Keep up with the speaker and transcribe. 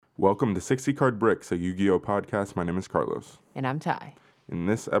Welcome to 60 Card Bricks, a Yu-Gi-Oh podcast. My name is Carlos. And I'm Ty. In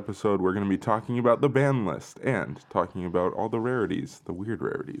this episode, we're going to be talking about the ban list and talking about all the rarities, the weird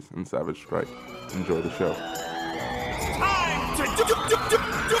rarities in Savage Strike. Enjoy the show.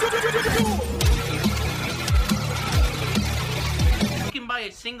 You can buy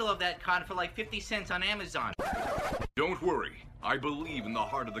a single of that card for like 50 cents on Amazon. Don't worry, I believe in the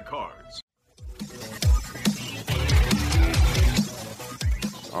heart of the cards.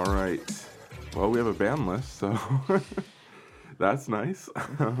 All right. Well, we have a ban list, so that's nice.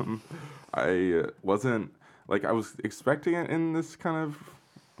 I wasn't, I was expecting it in this kind of,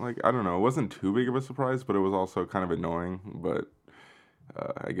 I don't know, it wasn't too big of a surprise, but it was also kind of annoying, but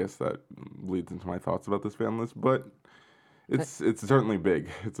I guess that leads into my thoughts about this ban list, but it's certainly big.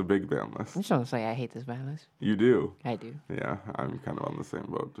 It's a big ban list. I just want to say I hate this ban list. You do? I do. Yeah, I'm kind of on the same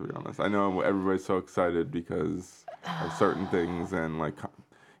boat, to be honest. I know everybody's so excited because of certain things and,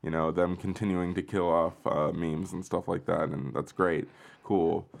 them continuing to kill off memes and stuff like that, and that's great.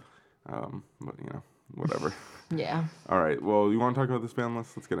 Cool. But, whatever. Yeah. All right, well, you want to talk about this ban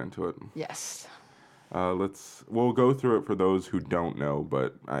list? Let's get into it. Yes. We'll go through it for those who don't know,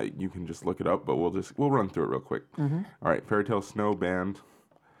 but you can just look it up, but we'll run through it real quick. Mm-hmm. All right, Fairy Tail Snow banned,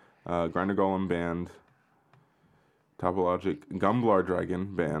 Grinder Golem banned, Topologic Gumblar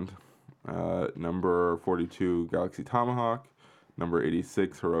Dragon banned, number 42 Galaxy Tomahawk, number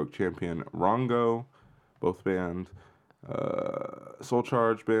 86 Heroic Champion Rongo, both banned, Soul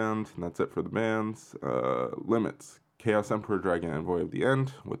Charge banned, and that's it for the bans. Limits, Chaos Emperor Dragon Envoy of the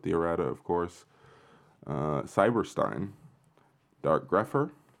End, with the errata, of course. Cyberstein, Dark Grepher,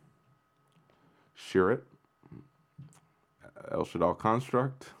 Shirit, El Shadal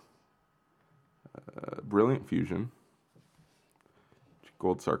Construct, Brilliant Fusion,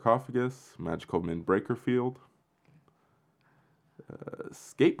 Gold Sarcophagus, Magical Mid-Breaker Field,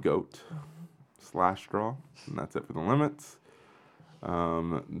 Scapegoat, Slash Draw, and that's it for the limits.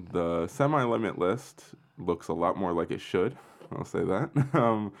 The semi-limit list looks a lot more like it should, I'll say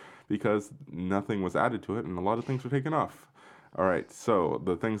that, because nothing was added to it and a lot of things were taken off. All right, so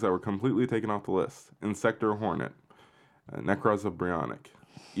the things that were completely taken off the list: Insector Hornet, Necros of Brionic,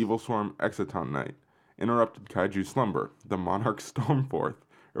 Evil Swarm Exciton Knight, Interrupted Kaiju Slumber, the Monarch Stormforth,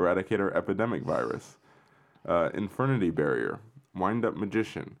 Eradicator Epidemic Virus, Infernity Barrier, Wind Up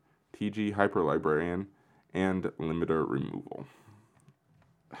Magician, TG Hyper Librarian, and Limiter Removal.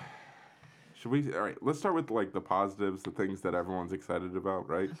 All right, let's start with the positives, the things that everyone's excited about,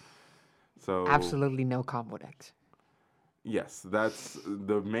 right? So Absolutely no combo decks. Yes, that's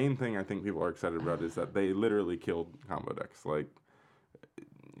the main thing I think people are excited about, is that they literally killed combo decks.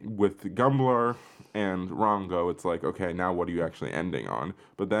 With Gumblar and Rongo, it's okay, now what are you actually ending on?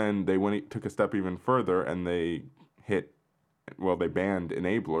 But then they took a step even further and they banned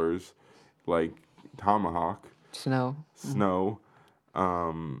enablers like Tomahawk, Snow.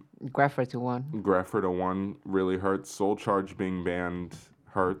 Grepher to 1. Grepher to 1 really hurts. Soul Charge being banned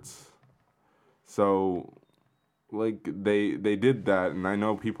hurts. So, they did that, and I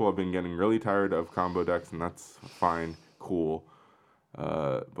know people have been getting really tired of combo decks, and that's fine, cool.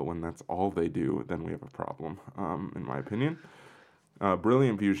 But when that's all they do, then we have a problem, in my opinion.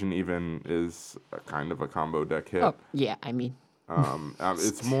 Brilliant Fusion even is kind of a combo deck hit. Oh, yeah, I mean.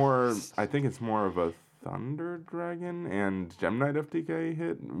 It's more, I think it's more of a Thunder Dragon and Gemknight FTK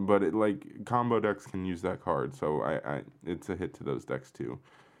hit, but combo decks can use that card, so it's a hit to those decks too.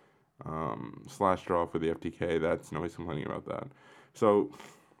 Slash Draw for the FTK, that's nobody's complaining about that. So,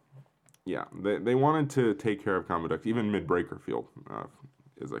 yeah, they wanted to take care of combo decks. Even Mid-Breaker Field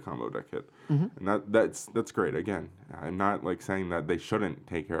is a combo deck hit, and that's great. Again, I'm not saying that they shouldn't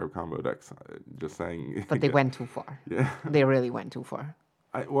take care of combo decks. Just saying. But they went too far. Yeah. They really went too far.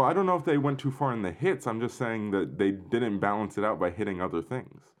 I don't know if they went too far in the hits. I'm just saying that they didn't balance it out by hitting other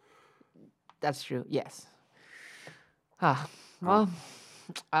things. That's true. Yes. Well,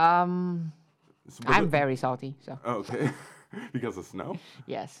 I'm very salty. So. Okay. Because of snow?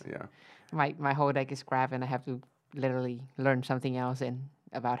 Yes. Yeah. My whole deck is crap, and I have to literally learn something else in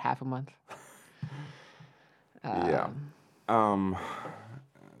about half a month. Yeah.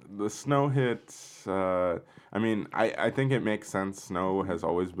 The snow hits. I think it makes sense. Snow has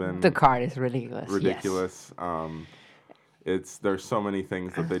always been. The card is ridiculous. Yes. There's so many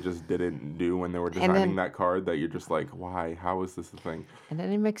things that they just didn't do when they were designing that card that you're just why? How is this a thing? And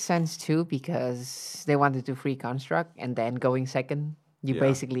then it makes sense too, because they wanted to free construct, and then going second, you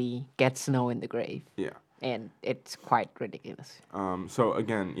basically get Snow in the grave. Yeah. And it's quite ridiculous. So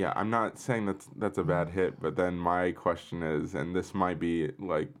again, yeah, I'm not saying that's a bad hit, but then my question is, and this might be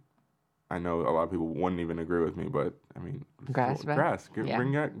I know a lot of people wouldn't even agree with me, but I mean, Grass back? Yeah.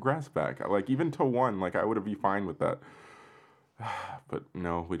 Bring that grass back. Like even to 1, like I would be fine with that. But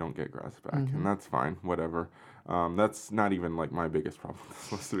no, we don't get grass back, and that's fine. Whatever. That's not even like my biggest problem with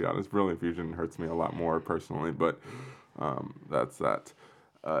this list, to be honest. Brilliant Fusion hurts me a lot more personally, but that's that.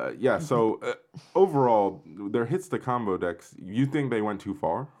 Yeah. So overall, their hits to combo decks. You think they went too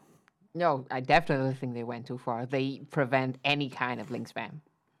far? No, I definitely think they went too far. They prevent any kind of link spam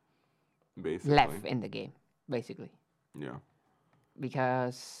Basically. left in the game, basically. Yeah.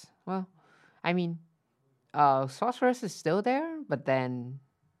 Because, well, I mean, Sorceress is still there, but then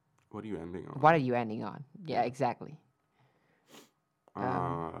What are you ending on? what are you ending on? Yeah, exactly.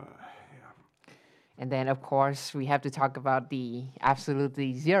 Yeah. And then, of course, we have to talk about the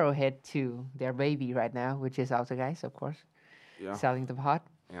absolutely zero hit to their baby right now, which is Guys, of course, Yeah. selling the pot.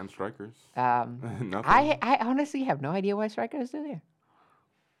 And strikers. Nothing. Nothing. I honestly have no idea why Striker is still there.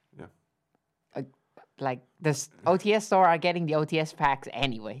 Yeah. Like, the OTS store are getting the OTS packs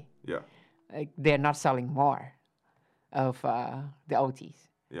anyway. Yeah. Like, they're not selling more of the OTs.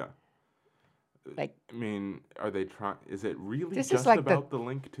 Yeah. Like, I mean, are they trying? Is it really This is just like about the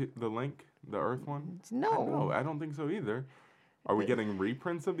Earth one? No. No, I don't think so either. Are we getting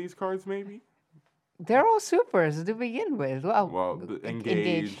reprints of these cards? Maybe. they're all supers to begin with. Well, the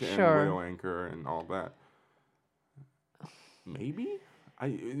Engage and sure. Widow Anchor and all that. Maybe.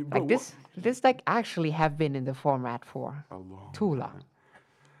 Like this deck actually have been in the format for a long too long,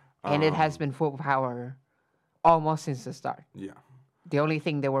 and it has been full power almost since the start. Yeah. The only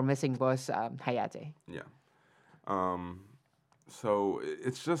thing they were missing was Hayate. Yeah. So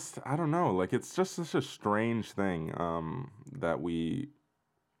it's just, I don't know, like it's just such a strange thing that we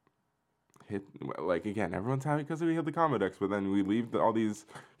hit, like again, everyone's happy because we hit the combo decks, but then we leave all these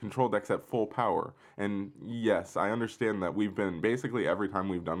control decks at full power. And yes, I understand that we've been, basically every time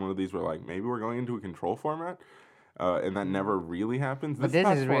we've done one of these, we're like, maybe we're going into a control format. And that never really happens. But this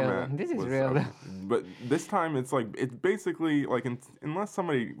past is real. format This is was, real. But this time, it's like it's basically like unless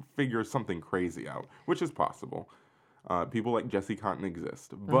somebody figures something crazy out, which is possible. People like Jesse Cotton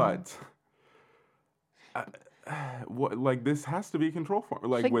exist, but what like this has to be a control form,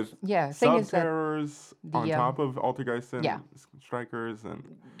 like with thing is that sub-terrors on top of Altergeist and strikers and.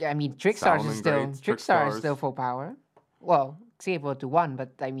 I mean, Trickstars is still Salamangreats, Trickstar is Trickstars. still full power. Well, Xavier to 1, but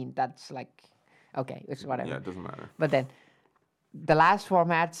I mean that's like okay, it's whatever. Yeah, it doesn't matter. But then the last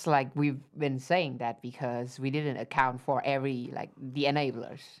formats, like we've been saying that because we didn't account for every like the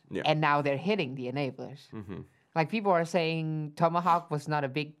enablers, and now they're hitting the enablers. Like people are saying Tomahawk was not a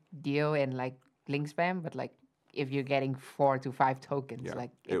big deal in like link spam, but like if you're getting 4 to 5 tokens,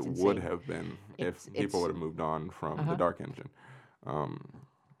 like it's it insane. would have been if people would have moved on from the Dark Engine.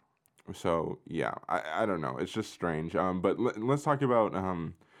 So yeah, I don't know. It's just strange. But let's talk about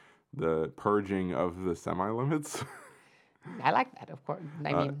the purging of the semi-limits. I like that, of course.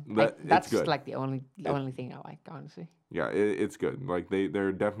 I mean, that's good. Like the only thing I like, honestly. Yeah, it's good. Like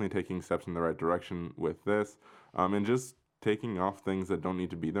they're definitely taking steps in the right direction with this, and just taking off things that don't need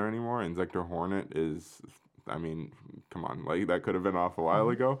to be there anymore. And Zector Hornet is, I mean, come on, like that could have been off a while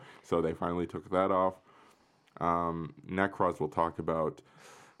ago. So they finally took that off. Necros we'll talk about.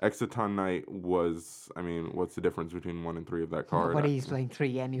 Exciton Knight was, I mean, what's the difference between 1 and 3 of that card? Nobody's playing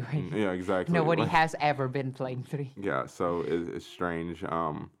 3 anyway. Yeah, exactly. Nobody has ever been playing 3. Yeah, so it's strange.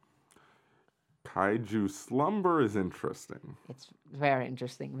 Kaiju Slumber is interesting. It's very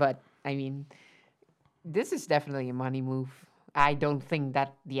interesting, but I mean, this is definitely a money move. I don't think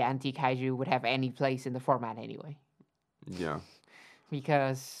that the anti-Kaiju would have any place in the format anyway. Yeah.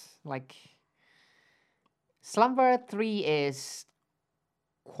 Because, like, Slumber 3 is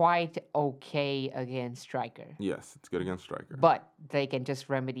quite okay against Striker. Yes, it's good against Striker. But they can just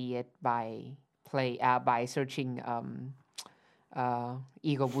remedy it by searching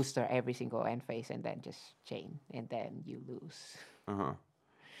Ego Booster every single end phase and then just chain, and then you lose.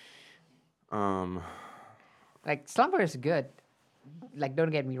 Like, Slumber is good. Like,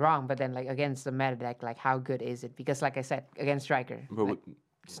 don't get me wrong, but then, like, against the meta deck, like, how good is it? Because, like I said, against Striker, But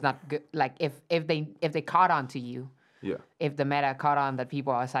it's not good. Like, if they caught on to you, yeah. if the meta caught on that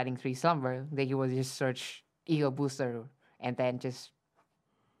people are citing 3 Slumber, they will just search Ego Booster and then just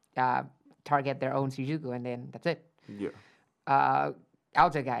target their own Sujuku, and then that's it. Yeah.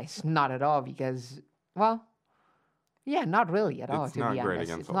 Guys, not at all, because, well, yeah, not really at all, It's to not be great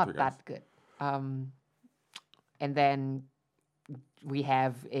honest. against It's not Altergeist. that good. And then we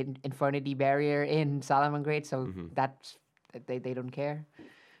have Infernity Barrier in Salamangreat, so that's, they don't care.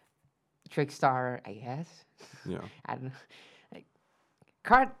 Trickstar, I guess. Yeah. I don't know. Like,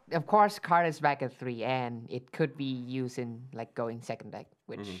 card is back at 3, and it could be used in like going second deck,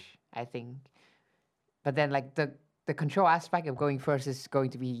 which I think. But then like the control aspect of going first is going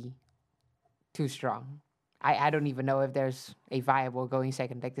to be too strong. I don't even know if there's a viable going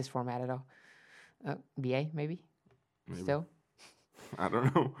second deck this format at all. BA maybe. Still. I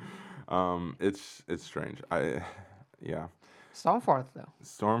don't know. It's strange. Yeah. Stormforth though.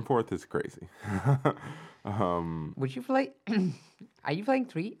 Stormforth is crazy. Would you play? Are you playing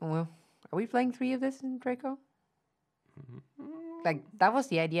 3? Well, are we playing 3 of this in Draco? Like that was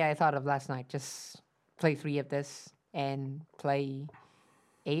the idea I thought of last night. Just play 3 of this and play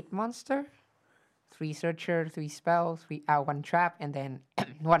 8 monster, 3 searcher, 3 spell, 1 trap, and then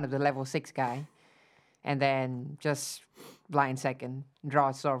one of the level 6 guy, and then just blind second, draw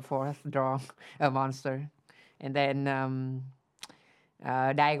a Stormforth, draw a monster, and then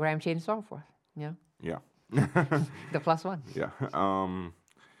diagram chain Stormforth. Yeah. Yeah. The +1. Yeah.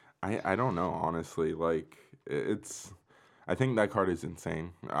 I don't know, honestly. Like it's I think that card is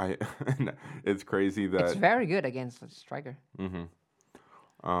insane. It's crazy that It's very good against the striker.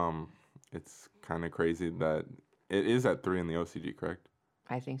 It's kind of crazy that it is at 3 in the OCG, correct?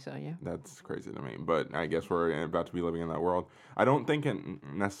 I think so, yeah. That's crazy to me, but I guess we're about to be living in that world. I don't think it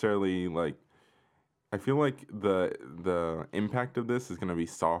necessarily like. I feel like the impact of this is going to be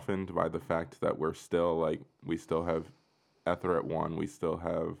softened by the fact that we still have Ether at 1. We still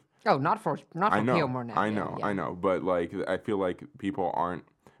have. Oh, not for Kilmore now. I know, but like I feel like people are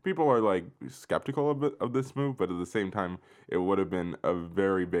like skeptical of this move, but at the same time, it would have been a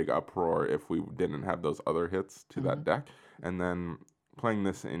very big uproar if we didn't have those other hits to that deck. And then playing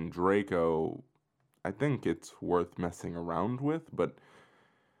this in Draco, I think it's worth messing around with, but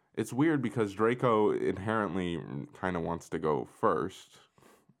it's weird because Draco inherently kind of wants to go first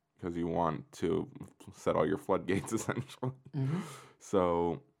because you want to set all your floodgates essentially.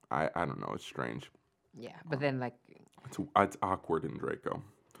 So I don't know, it's strange. Yeah, but then like it's awkward in Draco.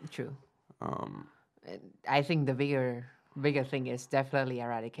 True. I think the bigger thing is definitely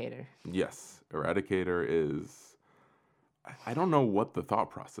Eradicator. Yes, Eradicator is. I don't know what the thought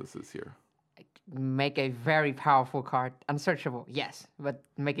process is here. Make a very powerful card unsearchable, yes, but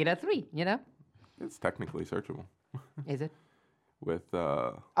make it a 3. You know. It's technically searchable. Is it? With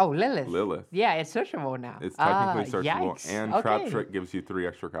Lilith. Lilith. Yeah, it's searchable now. It's technically searchable, yikes. and Okay. Trap Trick gives you 3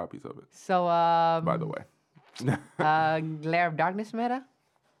 extra copies of it. So By the way. Lair of Darkness meta.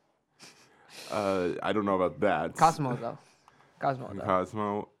 I don't know about that. Cosmo though.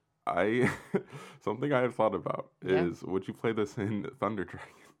 Cosmo. Something I have thought about is would you play this in Thunder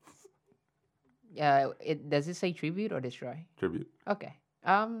Dragons? Does it say tribute or destroy? Tribute. Okay.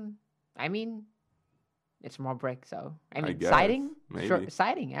 I mean, it's more brick, so I mean, guess, siding. maybe. Sure,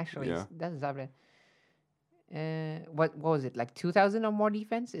 siding actually. Yeah. That's up there. What was it like? 2,000 or more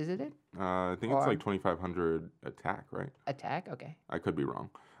defense? Is it? I think it's like 2,500 attack, right? Attack. Okay. I could be wrong.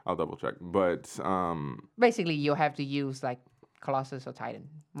 I'll double check. But basically, you have to use like Colossus or Titan.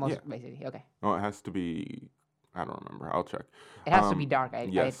 Basically. Okay. Oh, it has to be. I don't remember. I'll check. It has to be dark. I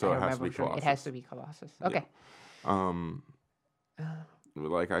it remember has to be sure. Colossus. It has to be Colossus. Okay.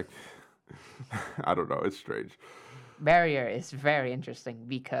 Like I don't know. It's strange. Barrier is very interesting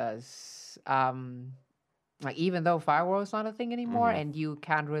because like even though Firewall is not a thing anymore and you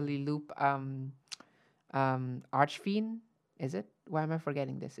can't really loop Archfiend, is it? Why am I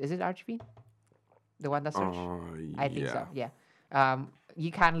forgetting this? Is it Archfiend? The one that search? I think so. Yeah.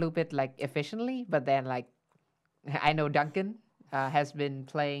 You can't loop it like efficiently, but then like I know Duncan has been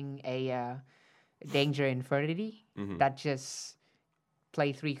playing a Danger Infernity that just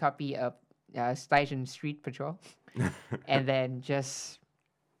play 3 copy of Station Street Patrol and then just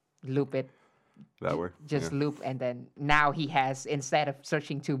loop it. That way. Just loop, and then now he has, instead of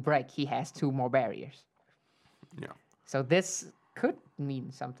searching to break, he has 2 more barriers. Yeah. So this could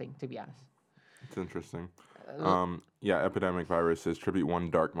mean something, to be honest. It's interesting. Yeah, Epidemic Virus is tribute 1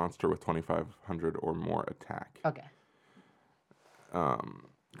 dark monster with 2,500 or more attack. Okay.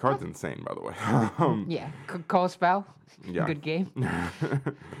 Card's insane, by the way. Yeah. Cold Spell. Yeah. Good game.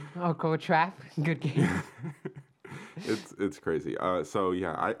 Cold Trap. Good game. It's crazy. So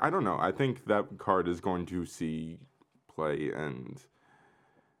yeah, I don't know. I think that card is going to see play, and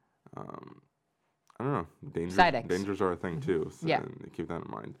I don't know. Dangers are a thing too. So Yeah. keep that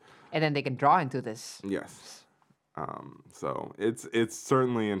in mind. And then they can draw into this. Yes. So it's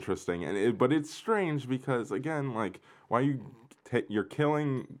certainly interesting, but it's strange because again, like why you're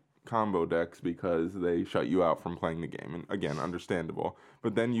killing combo decks because they shut you out from playing the game, and again, understandable.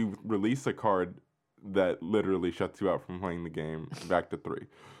 But then you release a card that literally shuts you out from playing the game back to 3.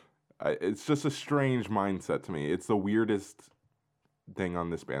 It's just a strange mindset to me. It's the weirdest thing on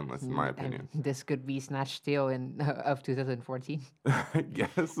this ban list, in my opinion. This could be Snatch Steal of 2014. I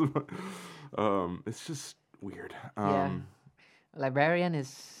guess. It's just weird. Yeah. Librarian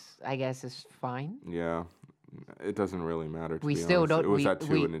I guess, is fine. Yeah. It doesn't really matter, to We be still honest. don't. It was we, at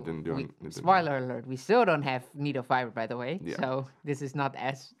 2 we, and it didn't do we, anything. Spoiler alert: we still don't have Needle Fiber, by the way. Yeah. So this is not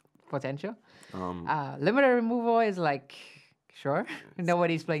as potential. Um, Limited removal is like, sure,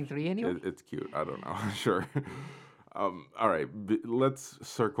 nobody's playing 3 anymore. it's cute. I don't know. Sure. All right. Let's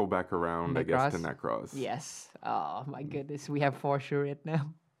circle back around, I guess, to Necros. Yes. Oh my goodness, we have 4 Shurit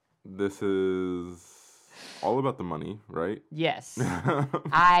now. This is all about the money, right? Yes.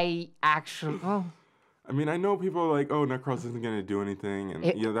 I actually. Oh. I mean, I know people are like, oh, Necros isn't going to do anything.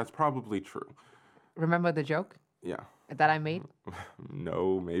 And, that's probably true. Remember the joke? Yeah. That I made?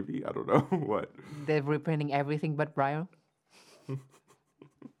 No, maybe. I don't know. What? They're reprinting everything but Brio. Yeah.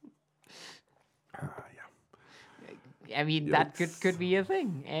 I mean, that could be a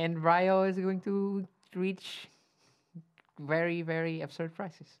thing. And Brio is going to reach very, very absurd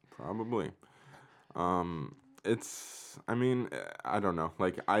prices. Probably. I mean, I don't know.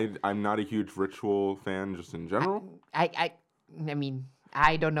 Like, I'm not a huge Ritual fan just in general. I mean,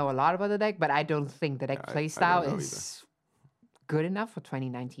 I don't know a lot about the deck, but I don't think the deck playstyle is good enough for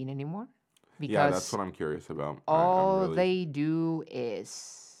 2019 anymore. Because yeah, that's what I'm curious about. All they do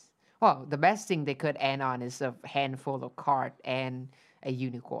is, well, the best thing they could end on is a handful of card and a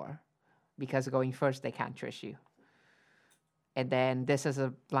Unicorn. Because going first, they can't trish you. And then this as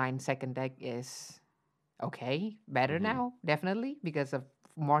a blind second deck is okay, better now, definitely, because of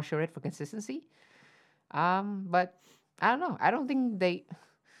more Shurit for consistency. But I don't know. I don't think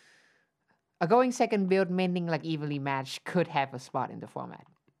a going second build, meaning like evenly matched, could have a spot in the format.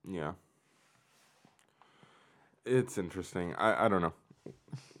 Yeah. It's interesting. I don't know.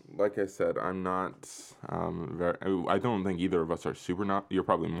 Like I said, I'm not I don't think either of us are super you're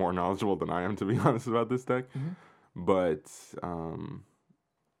probably more knowledgeable than I am, to be honest, about this deck. But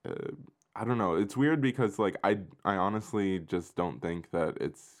I don't know. It's weird because like I honestly just don't think that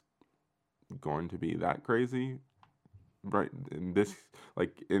it's going to be that crazy, right? In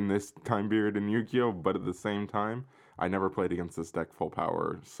this time period in Yu-Gi-Oh, but at the same time, I never played against this deck full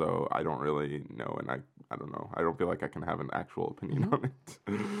power, so I don't really know, and I don't know. I don't feel like I can have an actual opinion on it.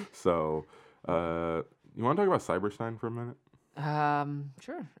 So, you want to talk about Cyberstein for a minute?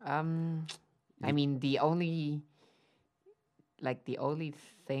 Sure. I mean, the only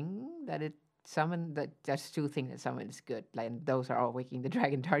thing that it summoned, that's 2 things that summons good. Like, and those are all waking the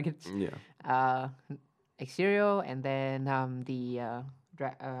dragon targets. Yeah. Exerio, and then the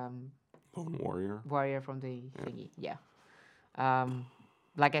Lone Warrior. Warrior from the thingy. Yeah.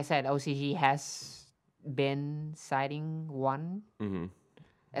 Like I said, OCG has been citing 1,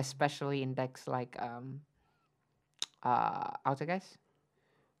 especially in decks like Autogeist.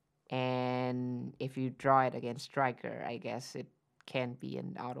 And if you draw it against Striker, I guess it can be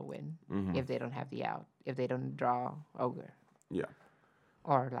an auto win if they don't have the out. If they don't draw Ogre. Yeah.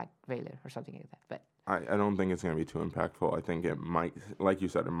 Or like Veiler or something like that. But I don't think it's going to be too impactful. I think it might, like you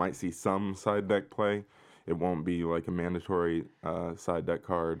said, it might see some side deck play. It won't be like a mandatory side deck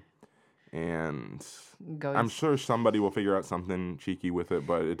card. And I'm sure somebody will figure out something cheeky with it,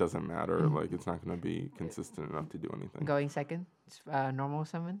 but it doesn't matter. Like, it's not going to be consistent enough to do anything. Going second, normal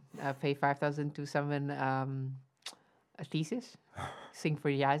summon. Pay 5,000 to summon a Thesis. Sing for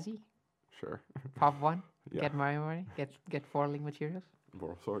Yazi. Sure. Pop 1. Yeah. Get Mario Mario. Get 4 Link materials.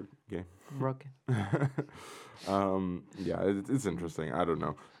 Boral Sword game. Broken. Yeah, it's interesting. I don't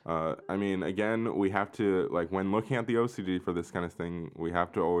know. I mean, again, we have to, like, when looking at the OCG for this kind of thing, we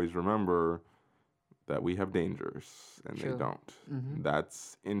have to always remember that we have dangers and they don't.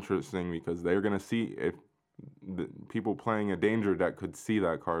 That's interesting because they're going to see if the people playing a danger deck could see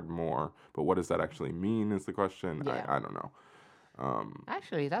that card more. But what does that actually mean is the question. Yeah. I don't know.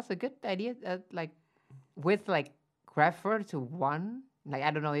 Actually, that's a good idea. Like, with, like, Greffer to 1, like,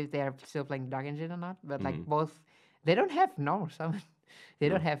 I don't know if they're still playing Dark Engine or not, but, like, both, they don't have normal summon. They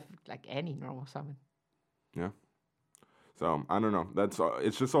don't have, like, any normal summon. Yeah. So, I don't know.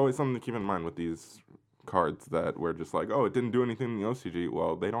 It's just always something to keep in mind with these cards that we're just like, oh, it didn't do anything in the OCG.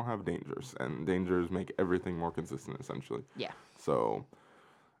 Well, they don't have dangers, and dangers make everything more consistent, essentially. Yeah. So,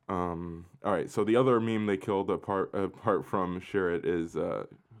 all right. So the other meme they killed apart from Shurit is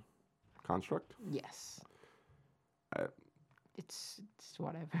Construct. Yes. It's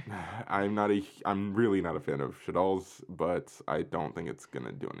whatever. I'm really not a fan of Shadal's, but I don't think it's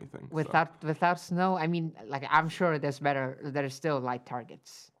gonna do anything. Without Snow, I mean, like, I'm sure there's still light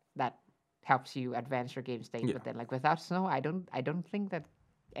targets that helps you advance your game state. Yeah. But then, like, without Snow, I don't think that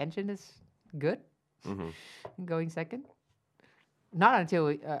engine is good. Going second. not until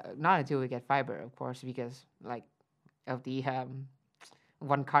we get fiber, of course, because like of the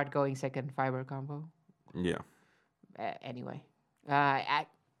one card going second fiber combo. Yeah. Anyway,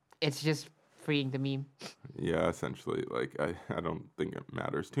 it's just freeing the meme. Yeah, essentially. Like, I don't think it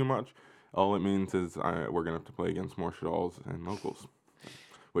matters too much. All it means is we're going to have to play against more Shadalls and locals,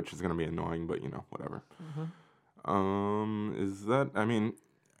 which is going to be annoying, but, whatever. Is that, I mean,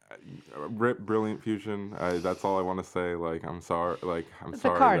 rip Brilliant Fusion. That's all I want to say. Like, I'm sorry. Like, I'm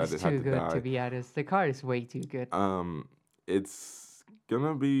sorry that it had to die. The card is too good, to be honest. The card is way too good. It's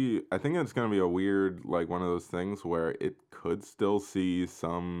gonna be. I think it's gonna be a weird, like one of those things where it could still see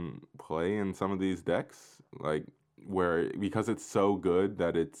some play in some of these decks, like where because it's so good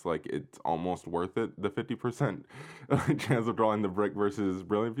that it's like it's almost worth it. The 50% chance of drawing the brick versus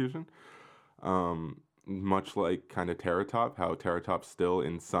Brilliant Fusion. Much like kind of Terratop, how Terratop still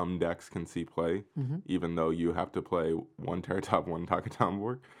in some decks can see play, even though you have to play one Terratop, one Takatam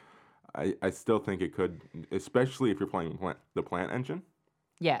board. I still think it could, especially if you're playing the Plant Engine.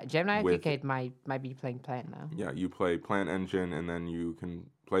 Yeah, Gemini FTK might be playing Plant now. Yeah, you play Plant Engine, and then you can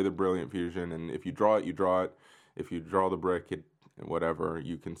play the Brilliant Fusion, and if you draw it, you draw it. If you draw the brick, whatever,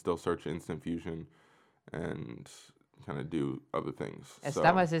 you can still search Instant Fusion and kind of do other things. As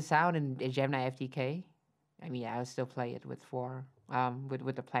dumb as it sounds in Gemini FTK, I mean, I'll still play it with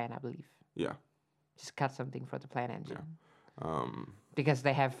the Plant, I believe. Yeah. Just cut something for the Plant Engine. Yeah. Because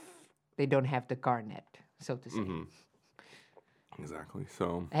they don't have the Garnet, so to say. Mm-hmm. Exactly.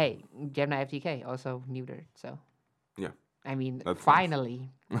 So. Hey, Gemini FTK also neutered. So. Yeah. I mean, That's finally,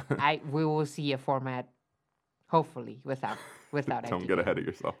 we will see a format, hopefully, without Don't FTK. get ahead of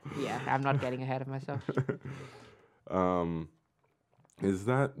yourself. Yeah, I'm not getting ahead of myself. Is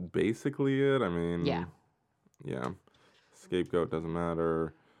that basically it? I mean. Yeah. Yeah. Scapegoat doesn't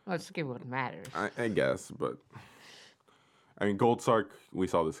matter. Well, Scapegoat matters. I guess, but. I mean, Gold Sark, we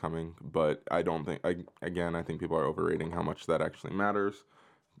saw this coming, but I don't think, I think people are overrating how much that actually matters.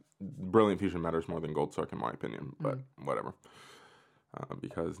 Brilliant Fusion matters more than Gold Sark, in my opinion, but whatever.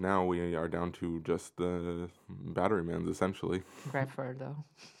 Because now we are down to just the Battery Mans, essentially. Prefer, though.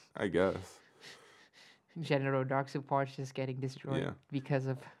 I guess. General Dark Support just getting destroyed because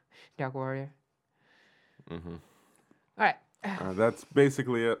of Dark Warrior. Mm-hmm. All right. That's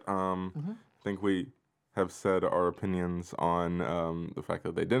basically it. I think we have said our opinions on the fact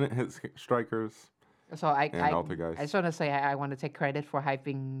that they didn't hit strikers. So I Altergeist. I just want to say I want to take credit for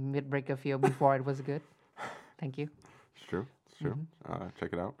hyping Midbreaker Field before it was good. Thank you. It's true. Check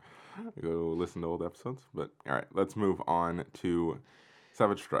it out. Go listen to old episodes. But all right, let's move on to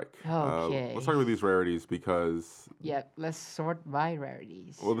Savage Strike. Okay. Let's start with these rarities because. Yeah, let's sort by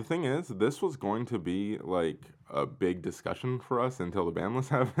rarities. Well, the thing is, this was going to be like a big discussion for us until the ban list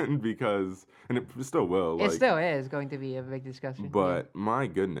happened and it still will. It still is going to be a big discussion. But my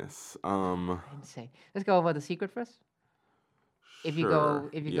goodness, insane. Let's go over the secret first. If you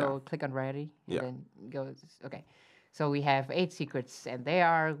go click on rarity and then go okay. So we have 8 secrets and they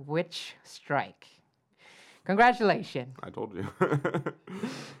are Witch Strike. Congratulations. I told you.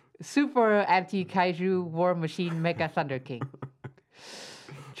 Super Anti-Kaiju War Machine Mecha Thunder King.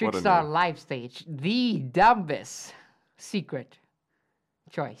 Trickstar Live Stage. The dumbest secret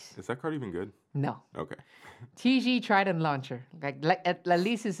choice. Is that card even good? No. Okay. TG Trident Launcher. Like at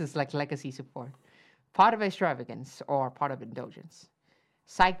least this is like legacy support. Part of Extravagance or part of Indulgence.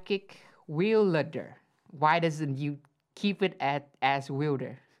 Sidekick Wielder. Why doesn't you keep it as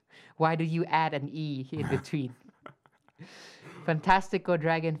Wielder? Why do you add an E in between? Fantastico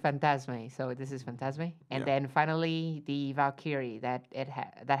Dragon Phantasme. So this is Phantasme. And then finally the Valkyrie that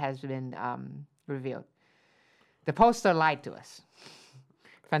has been revealed. The poster lied to us.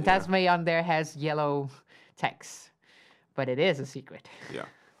 Phantasme on there has yellow text. But it is a secret. Yeah.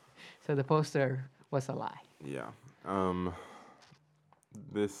 So the poster was a lie. Yeah.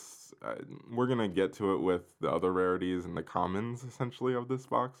 This we're gonna get to it with the other rarities and the commons essentially of this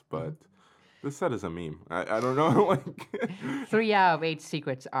box, but this set is a meme. I don't know, like 3 out of 8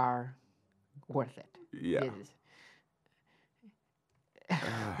 secrets are worth it. Yeah.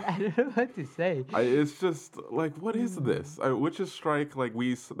 I don't know what to say. It's just like, what is this? Witch's Strike, like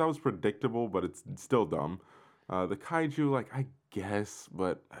that was predictable, but it's still dumb. The Kaiju, like I guess,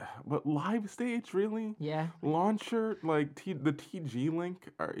 but live stage really? Yeah. Launcher, like the TG link.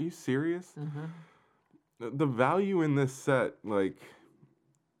 Are you serious? The value in this set, like,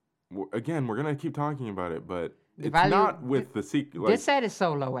 again, we're gonna keep talking about it, but it's not with the secret. Like, this set is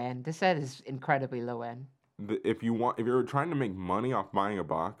so low end. This set is incredibly low end. If you're trying to make money off buying a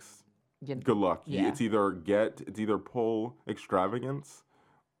box, good luck. Yeah. It's either pull Extravagance,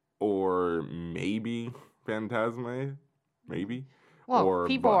 or maybe Phantasme, maybe. Well, or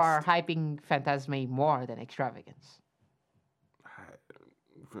people bust. are hyping Phantasme more than Extravagance.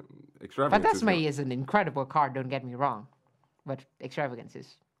 Extravagance is Phantasme is an incredible card, don't get me wrong. But Extravagance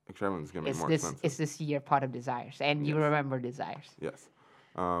is Extravagance is going to be more this expensive. it's this year Pot of Desires. And you Yes. remember Desires. Yes.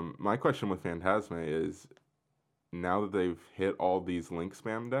 My question with Phantasme is, now that they've hit all these link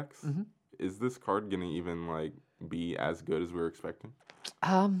spam decks, is this card going to even like be as good as we were expecting?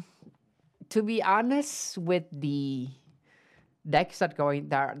 To be honest, with the decks that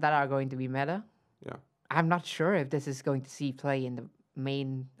are going to be meta, Yeah. I'm not sure if this is going to see play in the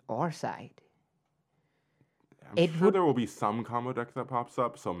main or side. I'm sure there will be some combo deck that pops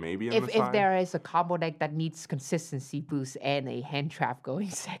up, so maybe in the If side. there is a combo deck that needs consistency boost and a hand trap going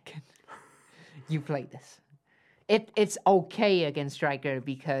second, you play this. It's okay against Striker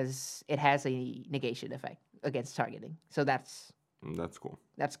because it has a negation effect against targeting. So that's cool.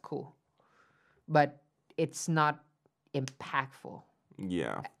 That's cool. But it's not impactful.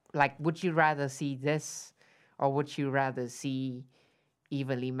 Yeah. Like, would you rather see this or would you rather see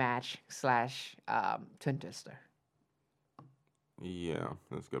evenly match / Twin Twister? Yeah,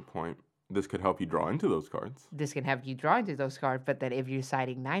 that's a good point. This could help you draw into those cards. This can help you draw into those cards, but then if you're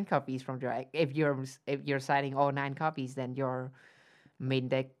citing 9 copies from draw, if you're citing all 9 copies, then your main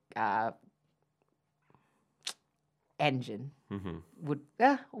deck engine would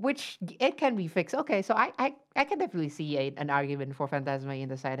which it can be fixed. Okay, so I can definitely see an argument for Phantasma in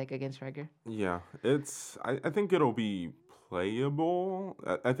the side deck against Striker. Yeah, I think it'll be playable.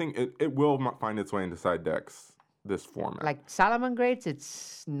 I think it will find its way into side decks this format. Like Salamangreats,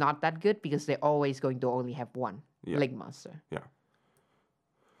 it's not that good because they're always going to only have one Link monster. Yeah.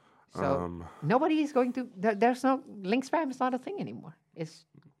 So nobody is going to. There's no Link spam is not a thing anymore. It's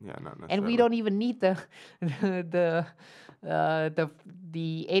not necessarily. and we don't even need the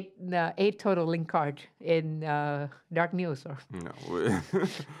eight total Link card in Dark News or No,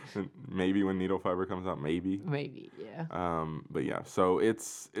 maybe when Needle Fiber comes out, maybe. Yeah. But yeah, so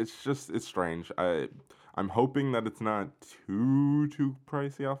it's strange. I'm hoping that it's not too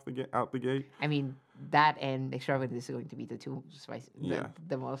pricey out the gate. I mean, that and Extravagant is going to be the two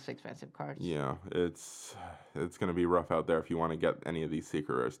the most expensive cards. Yeah, it's going to be rough out there if you want to get any of these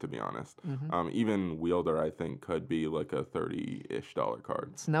secret rares, to be honest. Even Wielder, I think, could be like a $30-ish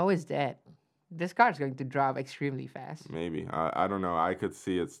card. Snow is dead. This card's going to drop extremely fast. Maybe. I don't know. I could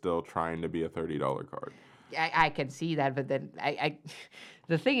see it still trying to be a $30 card. I can see that, but then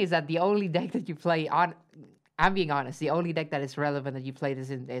the thing is that the only deck that you play on, I'm being honest, the only deck that is relevant that you play this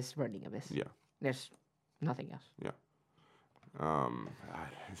in is Burning Abyss. Yeah. There's nothing else. Yeah.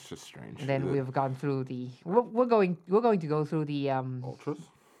 It's just strange. And then we've gone through the we're going to go through the Ultras.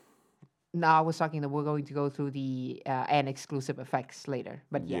 No, I was talking that we're going to go through the and exclusive effects later.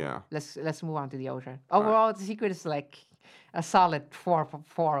 But yeah. let's move on to the Ultra. Overall, the secret is like a solid 4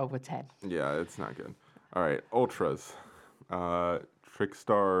 over 10. Yeah, it's not good. All right, Ultras.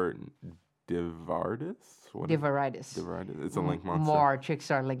 Trickstar Divardis? Divaritis. It's a Link monster. More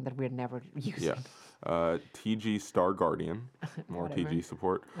Trickstar Link that we're never using. Yeah. TG Star Guardian. More TG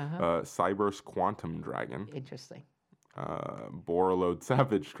support. Cyberse Quantum Dragon. Interesting. Borreload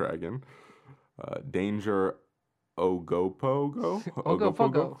Savage Dragon. Danger Ogopogo?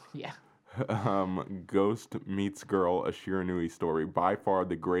 Ogopogo. Yeah. Ghost Meets Girl, a Shiranui story. By far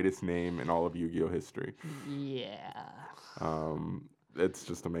the greatest name in all of Yu-Gi-Oh history. Yeah. It's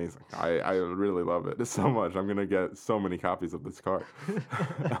just amazing. I really love it so much. I'm going to get so many copies of this card.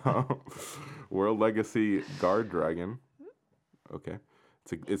 World Legacy Guard Dragon. Okay.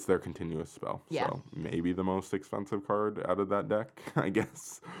 It's their continuous spell. Yeah. So maybe the most expensive card out of that deck, I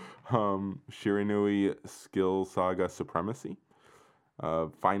guess. Shiranui Skill Saga Supremacy.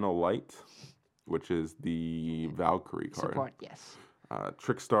 Final Light, which is the Valkyrie card. Support, yes.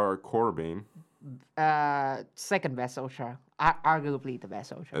 Trickstar Corbane. Second best Ultra. Arguably the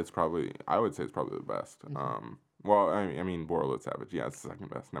best Ultra. I would say it's probably the best. Well, I mean, Borreload Savage. Yeah, it's the second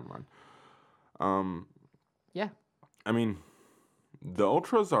best. Never mind. Yeah. I mean, the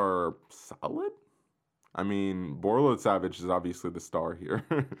Ultras are solid. I mean, Borreload Savage is obviously the star here.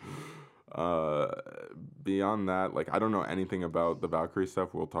 Beyond that, like, I don't know anything about the Valkyrie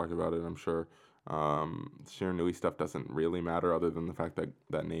stuff. We'll talk about it, I'm sure. Shiranui stuff doesn't really matter other than the fact that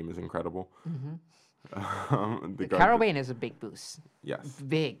that name is incredible. The Carobane is a big boost. Yes.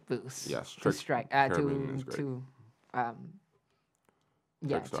 Big boost. Yes. To strike. Carobane is great. To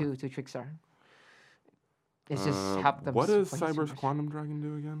Trickstar. It's just help them. What does Cyberse Quantum Dragon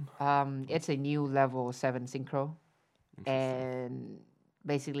do again? It's a new level 7 synchro, and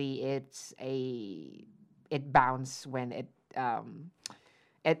basically it bounces when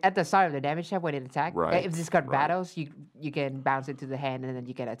at the start of the damage step when it attacks. Right, If this card right. battles, you can bounce it to the hand and then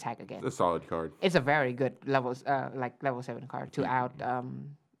you can attack again. A solid card. It's a very good level 7 card to out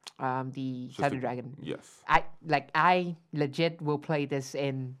the Just Thunder Dragon. Yes. I legit will play this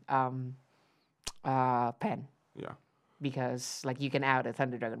in pen Yeah. because like you can out a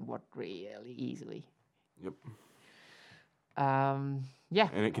Thunder Dragon board really easily. Yep. Yeah.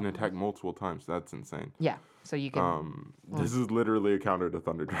 And it can attack multiple times. That's insane. Yeah. So you can. This is literally a counter to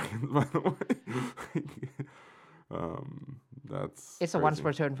Thunder Dragons, by the way. That's. It's a crazy. once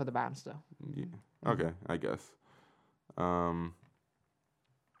per turn for the bounce though. Yeah. Okay, I guess.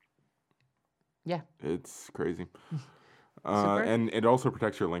 Yeah. It's crazy. Super. And it also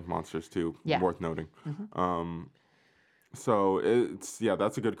protects your link monsters too. Yeah. Worth noting. So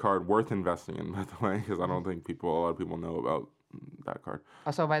that's a good card worth investing in, by the way, because I don't think a lot of people know about that card.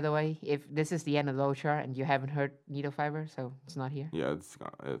 Also, by the way, if this is the end of the chart and you haven't heard Needle Fiber, so it's not here. Yeah, it's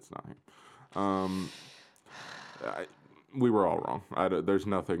not here. We were all wrong. There's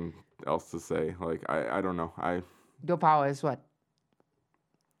nothing else to say. Like I don't know. Your power is what?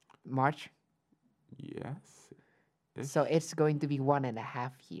 March. Yes. So it's going to be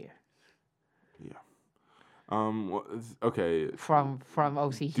 1.5 year. Yeah. Okay. From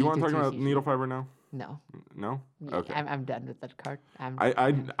OCG. Do you want to talk about 2CG. Needle Fiber now? No. No. Yeah, Okay. I'm done with that card.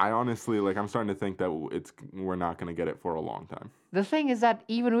 I honestly I'm starting to think that we're not gonna get it for a long time. The thing is that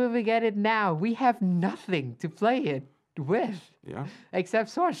even when we get it now, we have nothing to play it with Yeah. except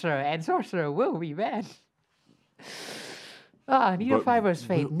Sorcerer, and Sorcerer will be banned. Needle But Fiber's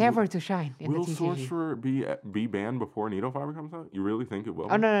fate, will- never to shine in Will the TCG. Sorcerer be banned before Needle Fiber comes out? You really think it will?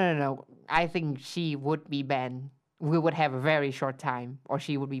 Oh no! I think she would be banned. We would have a very short time, or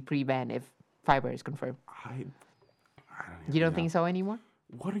she would be pre-banned if Fiber is confirmed. I don't You don't know. think so anymore?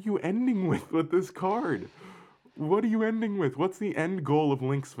 What are you ending with this card? What are you ending with? What's the end goal of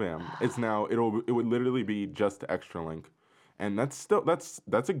Link spam? It would literally be just extra Link, and that's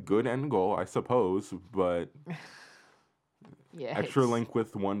a good end goal, I suppose. But Yeah. extra Link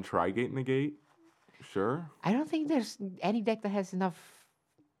with one Trigate negate, sure. I don't think there's any deck that has enough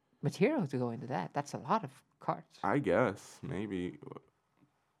material to go into that. That's a lot of cards. I guess maybe.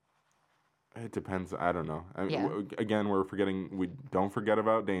 It depends. I don't know. I mean, Yeah. Again, we don't forget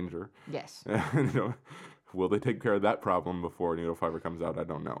about Danger. Yes. Will they take care of that problem before Needle Fiber comes out? I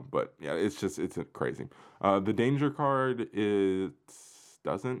don't know. But yeah, it's crazy. The Danger card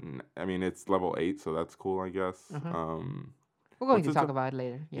doesn't. I mean, it's level 8, so that's cool, I guess. We're going to talk about it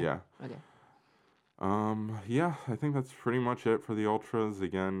later. Yeah. Okay. Yeah, I think that's pretty much it for the Ultras.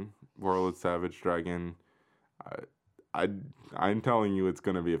 Again, Warlord Savage Dragon. I'm telling you, it's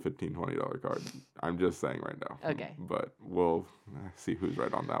gonna be a $15, $20 card. I'm just saying right now. Okay. But we'll see who's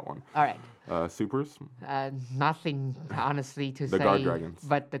right on that one. All right. Supers. Nothing honestly to The say. Guard Dragons.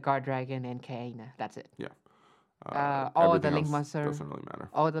 But the Guard Dragon and Kaina. That's it. Yeah. All the everything Link else monster. doesn't really matter.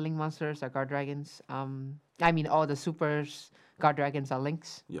 All the Link monsters are Guard Dragons. I mean, all the Supers Guard Dragons are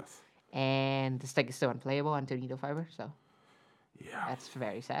Links. Yes. And this deck is still unplayable until Needle Fiber, so Yeah. that's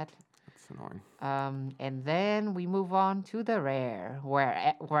very sad. That's annoying. And then we move on to the rare,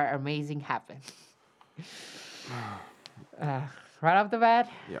 where amazing happened. Right off the bat,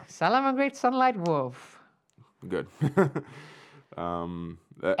 Yeah. Salamangreat Sunlight Wolf. Good.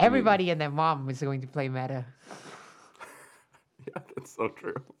 Everybody and their mom is going to play meta. Yeah, that's so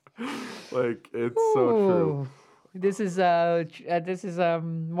true. Like it's so true. Ooh. This is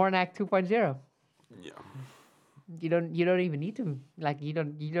Mornak 2.0. Yeah. You don't even need to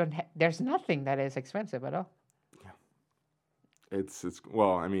there's nothing that is expensive at all. It's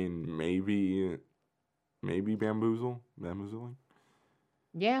well, I mean, maybe bamboozling.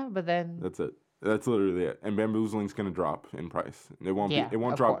 Yeah, but then That's it. That's literally it. And bamboozling's gonna drop in price. It won't Yeah, it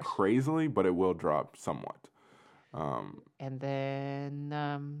won't of drop course. crazily, but it will drop somewhat. and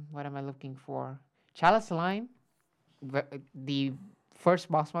then what am I looking for? Chalice Slime, the first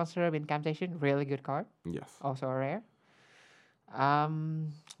boss monster of Incantation, really good card. Yes. Also a rare.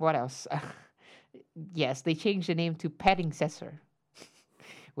 What else? Yes, they changed the name to Petting Cessor,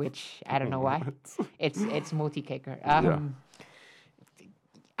 which I don't know why. It's multi-kicker.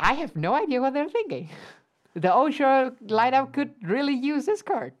 I have no idea what they're thinking. The Osho lineup could really use this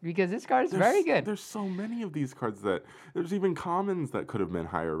card because this card is very good. There's so many of these cards that there's even commons that could have been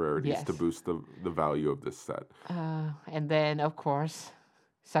higher rarities Yes. to boost the value of this set. And then, of course,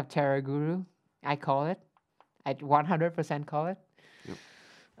 Subterra Guru. I call it. I 100% call it. Yep.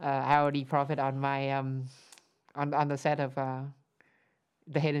 I already profit on my on the set of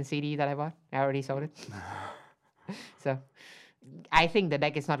the Hidden CD that I bought. I already sold it. So I think the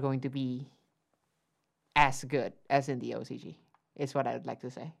deck is not going to be as good as in the OCG. is what I would like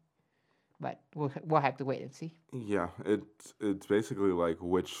to say. But we'll have to wait and see. Yeah, it's basically like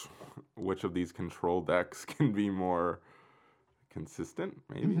which of these control decks can be more consistent,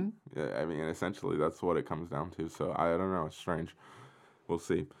 maybe. Yeah, I mean, essentially that's what it comes down to. So I don't know. It's strange. We'll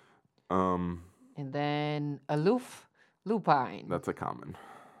see. And then Aloof Lupine. That's a common.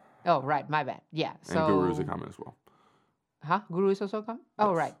 Oh, right. My bad. Yeah. So And Guru's a common as well. Huh? Guru is also common? Oh,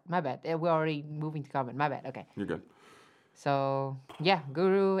 Yes. right. My bad. We're already moving to common. My bad. Okay. You're good. So, yeah,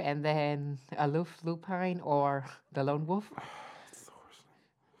 Guru and then Aloof Lupine or the Lone Wolf. It's the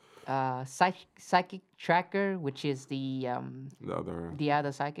worst. Psychic Tracker, which is the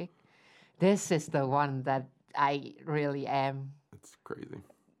other psychic. This is the one that I really am. It's crazy.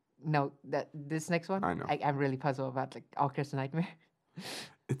 No, this next one. I know. I'm really puzzled about like Orcus Nightmare.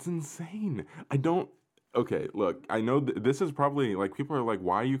 It's insane. I don't. Okay, look, I know this is probably like people are like,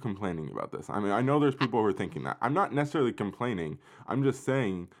 why are you complaining about this? I mean, I know there's people who are thinking that. I'm not necessarily complaining. I'm just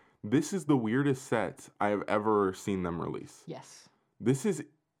saying this is the weirdest set I have ever seen them release. Yes. This is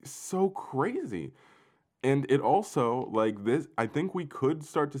so crazy. And it also, like this, I think we could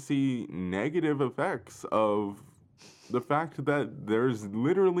start to see negative effects of the fact that there's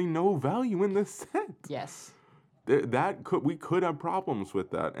literally no value in this set. Yes. We could have problems with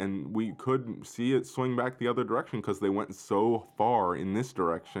that, and we could see it swing back the other direction because they went so far in this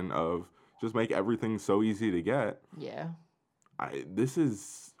direction of just make everything so easy to get. Yeah. I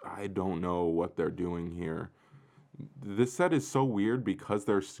don't know what they're doing here. This set is so weird because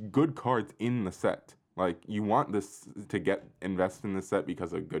there's good cards in the set. Like, you want this to invest in the set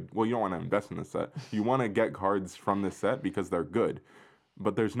because of good. Well, you don't want to invest in the set. You want to get cards from the set because they're good.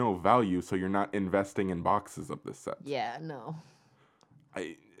 But there's no value, so you're not investing in boxes of this set. Yeah, no.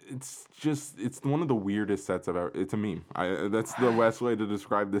 It's one of the weirdest sets I've ever. It's a meme. That's the best way to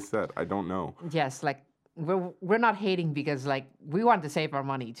describe this set. I don't know. Yes, like we're not hating because like we want to save our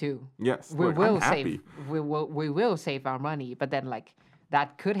money too. Yes, we look, will I'm happy. we will save our money, but then like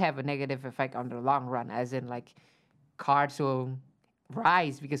that could have a negative effect on the long run, as in like cards will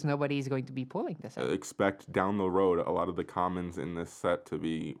rise because nobody is going to be pulling this set. Expect down the road a lot of the commons in this set to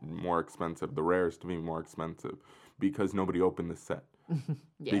be more expensive, the rares to be more expensive, because nobody opened this set.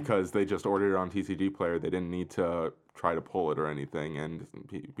 Yeah. Because they just ordered it on TCG Player. They didn't need to try to pull it or anything, and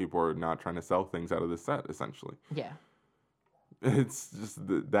people are not trying to sell things out of the set, essentially. Yeah. It's just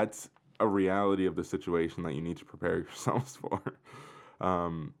that's a reality of the situation that you need to prepare yourselves for.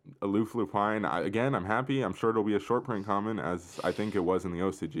 Aloof Lupine, again, I'm happy. I'm sure it'll be a short print common, as I think it was in the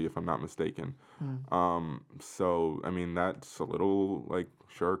OCG, if I'm not mistaken. So, I mean, that's a little, like,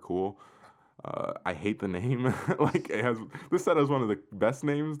 sure, cool. I hate the name. Like, this set has one of the best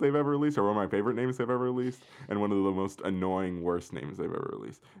names they've ever released, or one of my favorite names they've ever released, and one of the most annoying, worst names they've ever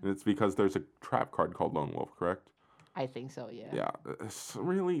released. And it's because there's a trap card called Lone Wolf, correct? I think so, yeah. Yeah, it's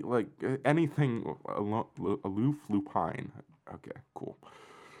really, like, anything Aloof Lupine. Okay, cool.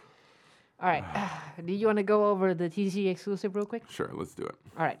 All right. Do you want to go over the TCG exclusive real quick? Sure, let's do it.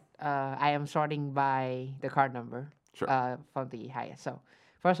 All right. I am sorting by the card number. Sure. From the highest. So,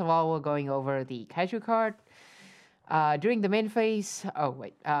 first of all, we're going over the Kaiju card. During the main phase,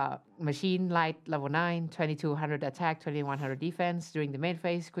 Machine Light level 9, 2200 attack, 2100 defense. During the main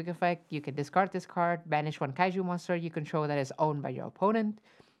phase, quick effect, you can discard this card, banish one Kaiju monster you control that is owned by your opponent.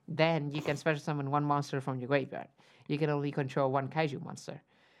 Then you can special summon one monster from your graveyard. You can only control one Kaiju monster.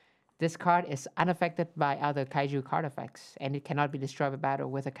 This card is unaffected by other Kaiju card effects, and it cannot be destroyed by battle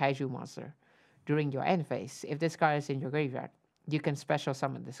with a Kaiju monster. During your end phase, if this card is in your graveyard, you can special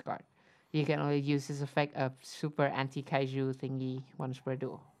summon this card. You can only use this effect of super anti-Kaiju thingy once per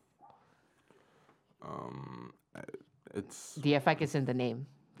duel. The effect is in the name.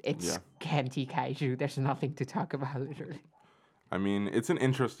 It's anti-Kaiju. There's nothing to talk about, literally. I mean, it's an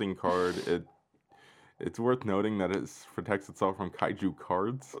interesting card. It's worth noting that it protects itself from Kaiju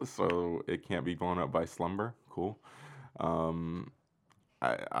cards, so it can't be blown up by Slumber. Cool.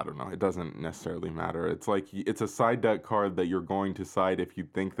 I don't know. It doesn't necessarily matter. It's like it's a side deck card that you're going to side if you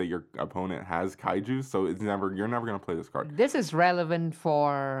think that your opponent has Kaiju. So you're never going to play this card. This is relevant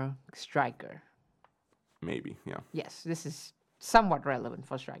for Striker. Maybe, yeah. Yes, this is somewhat relevant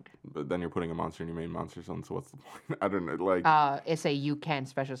for Striker. But then you're putting a monster in your main monster zone. So what's the point? I don't know. Like, it's a you can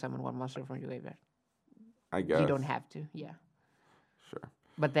special summon one monster from your graveyard. I guess you don't have to. Yeah. Sure.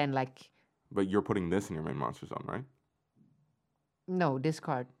 But then But you're putting this in your main monster zone, right? No,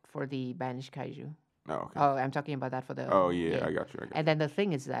 discard for the banished Kaiju. Oh, okay. Oh, I'm talking about that for the... Oh, yeah, I got you. And then the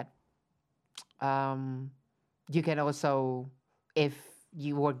thing is that you can also, if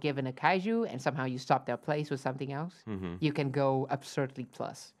you were given a Kaiju and somehow you stop their place with something else, you can go absurdly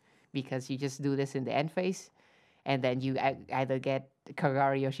plus. Because you just do this in the end phase, and then you either get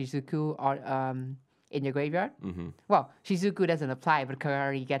Kagari or Shizuku or in your graveyard. Mm-hmm. Well, Shizuku doesn't apply, but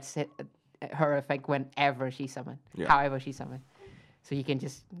Kagari gets her effect whenever she summoned, however she summoned. So you can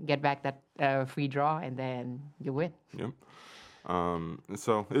just get back that free draw, and then you win. Yep.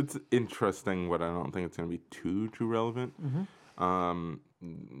 So it's interesting, but I don't think it's going to be too relevant.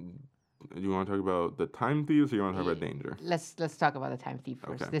 Do you want to talk about the Time Thieves, or you want to talk about Danger? Let's talk about the Time Thief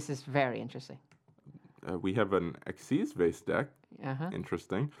first. Okay. This is very interesting. We have an Xyz-based deck. Uh-huh.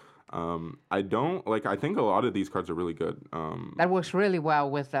 Interesting. I think a lot of these cards are really good. That works really well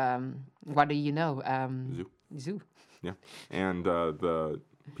with what do you know? Zoo. Yeah, and the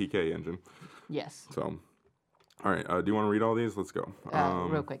PK engine. Yes. So, all right. Do you want to read all these? Let's go.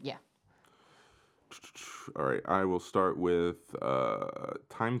 Real quick, yeah. All right. I will start with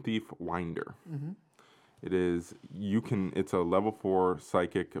Time Thief Winder. It is It's a level 4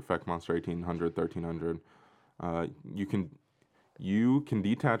 psychic effect monster, 1800, 1300. You can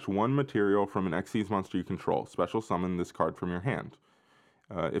detach one material from an Xyz monster you control. Special summon this card from your hand.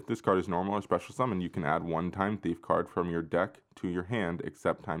 If this card is normal or special summon, you can add one Time Thief card from your deck to your hand,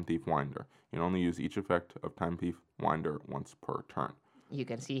 except Time Thief Winder. You can only use each effect of Time Thief Winder once per turn. You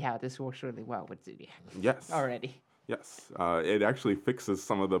can see how this works really well with Zodiac. Yes. Already. Yes. It actually fixes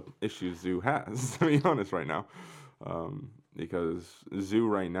some of the issues Zoo has, to be honest, right now. Because Zoo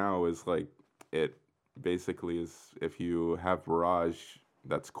right now is it basically is, if you have Barrage,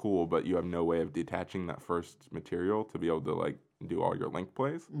 that's cool, but you have no way of detaching that first material to be able to do all your link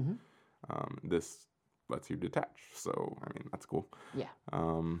plays. This lets you detach, so I mean that's cool. Yeah.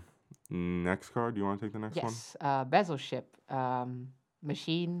 Next card. Do you want to take the next one? Yes. Bezel Ship.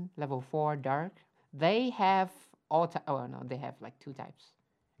 Machine level 4 dark. They have they have 2 types.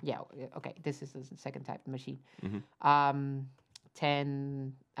 Yeah. Okay. This is the second type machine.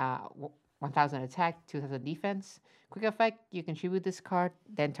 10 1000 attack, 2000 defense. Quick effect, you contribute this card,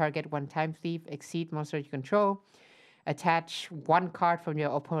 then target one Time Thief, exceed monster you control. Attach one card from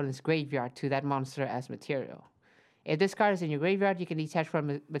your opponent's graveyard to that monster as material. If this card is in your graveyard, you can detach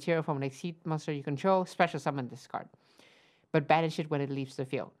from material from an exceed monster you control, special summon this card. But banish it when it leaves the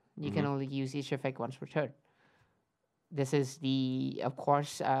field. You can only use each effect once per turn. This is of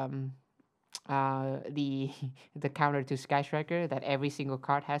course, the counter to Sky Striker that every single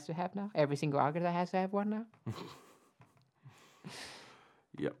card has to have now. Every single Agatha has to have one now.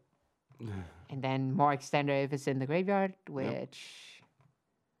 Yep. And then more extender if it's in the graveyard, which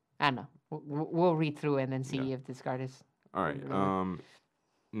I don't know. We'll read through and then see if this card is. All right.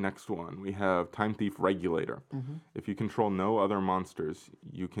 Next one, we have Time Thief Regulator. If you control no other monsters,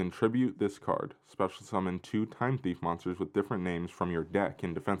 you can tribute this card. Special summon 2 Time Thief monsters with different names from your deck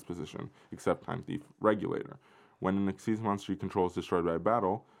in defense position, except Time Thief Regulator. When an Xyz monster you control is destroyed by a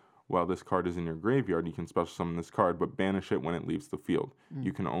battle, while this card is in your graveyard, you can special summon this card, but banish it when it leaves the field.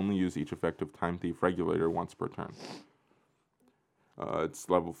 You can only use each effect of Time Thief Regulator once per turn. It's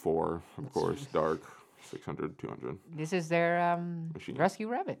level 4, of course, dark. 600, 200. This is their Machine. Rescue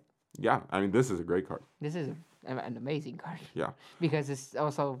Rabbit. Yeah, I mean, this is a great card. This is an amazing card. Yeah. Because it's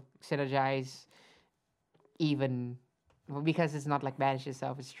also synergized because it's not like banish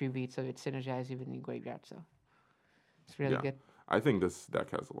itself, it's tribute, so it's synergized even in graveyard, so it's really good. I think this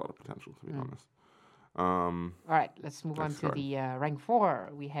deck has a lot of potential, to be honest. All right, let's move on to the rank 4.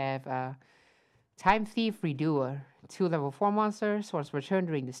 We have Time Thief Redoer. 2 level 4 monsters. Once per turn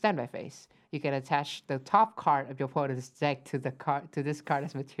during the standby phase, you can attach the top card of your opponent's deck to this card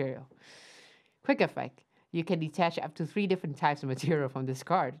as material. Quick effect. You can detach up to 3 different types of material from this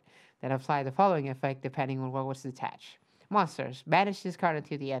card. Then apply the following effect depending on what was detached. Monsters. Banish this card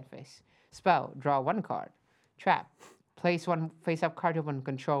until the end phase. Spell. Draw 1 card. Trap. Place 1 face-up card you want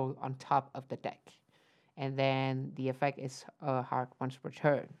control on top of the deck. And then the effect is Hark once per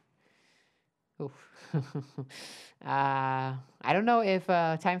turn. I don't know if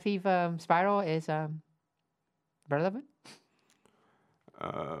Time Thief Spiral is relevant.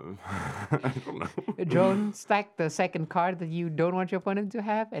 I don't know. Drone stack the second card that you don't want your opponent to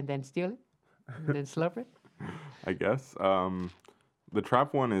have, and then steal it, and then slurp it. I guess. The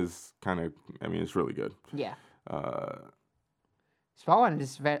trap one is it's really good. Yeah. Spell one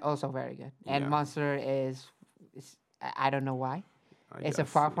is also very good, and Yeah. monster is I don't know why. It's a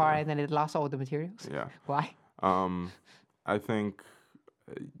guess, far, and then it lost all the materials. Yeah. Why? I think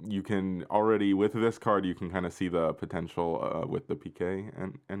you can already, with this card, you can kind of see the potential with the PK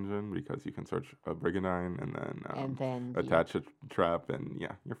engine, because you can search a Brigandine and then attach a trap, and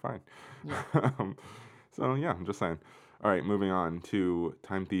you're fine. Yeah. So I'm just saying. All right, moving on to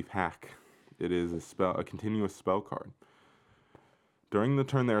Time Thief Hack. It is a continuous spell card. During the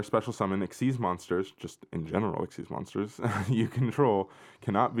turn they are special summon, Xyz monsters, just in general Xyz monsters, you control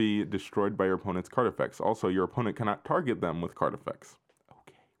cannot be destroyed by your opponent's card effects. Also, your opponent cannot target them with card effects.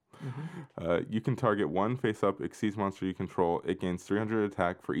 You can target one face-up Xyz monster you control. It gains 300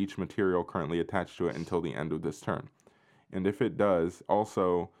 attack for each material currently attached to it until the end of this turn. And if it does,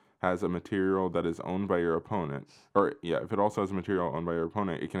 also has a material that is owned by your opponent, if it also has a material owned by your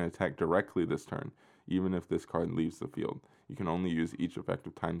opponent, it can attack directly this turn, even if this card leaves the field. You can only use each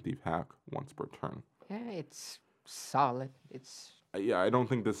effective Time Thief hack once per turn. Yeah, it's solid. I don't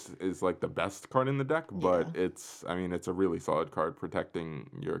think this is like the best card in the deck, but it's a really solid card protecting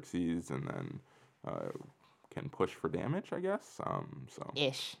your Xyz and then can push for damage, I guess.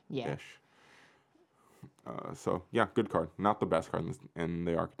 Ish. So yeah, good card. Not the best card in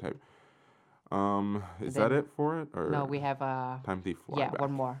the archetype. Is that it for it? Or no, we have Time Thief Flyback. Yeah,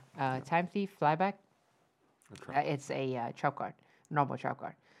 one more. Time Thief Flyback. It's a trap card, normal trap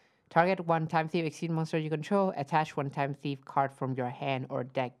card. Target one Time Thief Xyz monster you control. Attach one Time Thief card from your hand or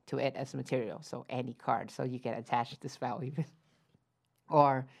deck to it as material. So any card. So you can attach the spell even.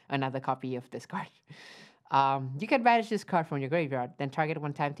 Or another copy of this card. You can banish this card from your graveyard. Then target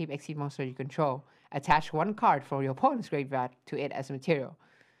one Time Thief Xyz monster you control. Attach one card from your opponent's graveyard to it as material.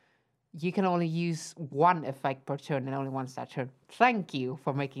 You can only use one effect per turn and only once that turn. Thank you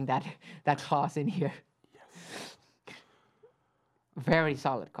for making that clause in here. Yes. Very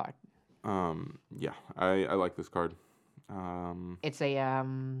solid card. I like this card. It's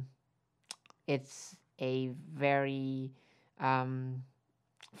a very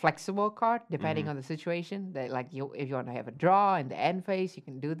flexible card depending on the situation. That if you want to have a draw in the end phase, you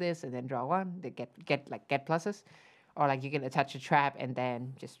can do this and then draw one. They get pluses, or you can attach a trap and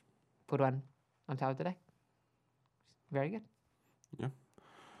then just put one on top of the deck. Very good. Yeah.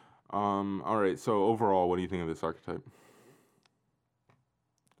 All right. So overall, what do you think of this archetype?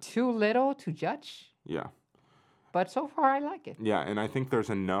 Too little to judge. Yeah. But so far, I like it. Yeah, and I think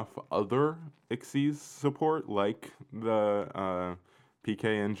there's enough other Xyz support, like the PK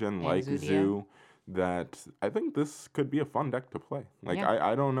engine, and like Zoo, that I think this could be a fun deck to play.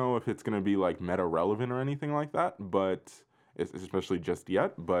 I don't know if it's going to be meta relevant or anything like that, but especially just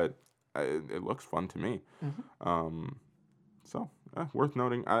yet, but it looks fun to me. So worth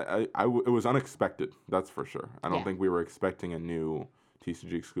noting. It was unexpected, that's for sure. I don't think we were expecting a new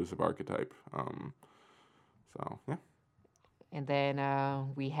TCG exclusive archetype. So yeah. And then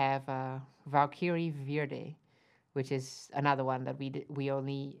we have Valkyrie Verde, which is another one that we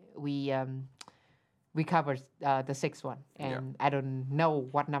covered the sixth one, and I don't know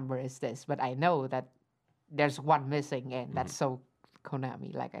what number is this, but I know that there's one missing, and that's so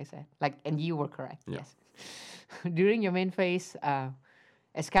Konami, like I said. And you were correct. Yeah. Yes. During your main phase,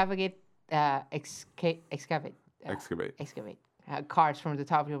 excavate. Cards from the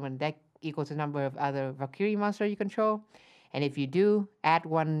top of your deck equal to the number of other Valkyrie monsters you control. And if you do, add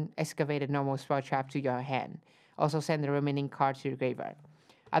one excavated normal spell trap to your hand. Also send the remaining cards to your graveyard.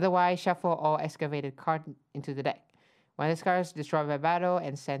 Otherwise, shuffle all excavated cards into the deck. When this card is destroyed by battle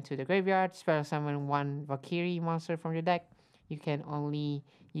and sent to the graveyard, special summon one Valkyrie monster from your deck. You can only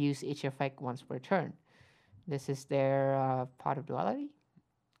use each effect once per turn. This is their Pot of Duality.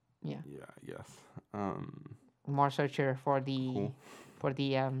 Yeah. Yeah. Yes. More searcher for the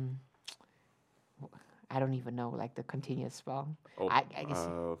I don't even know the continuous spell. I guess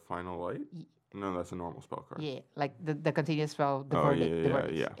Final Light. No, that's a normal spell card. Yeah, the continuous spell. The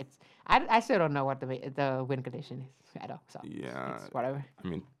verdict. Yeah. It's I still don't know what the win condition is at all. So it's whatever. I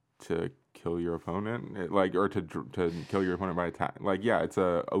mean, to kill your opponent, or to kill your opponent by attack. It's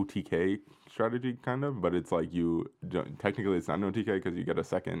a OTK strategy kind of, but it's technically it's not an OTK because you get a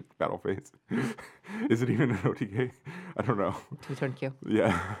second battle phase. Is it even an OTK? I don't know. 2-turn kill.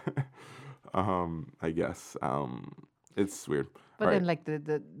 Yeah. I guess. It's weird. But then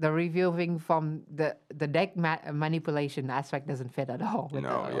the reviewing from the deck manipulation aspect doesn't fit at all with the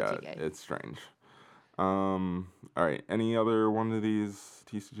OTK. It's strange. All right. Any other one of these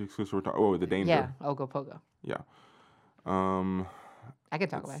TCG exclusive we're talking? Oh, the Danger. Yeah, Ogopogo. Yeah. I can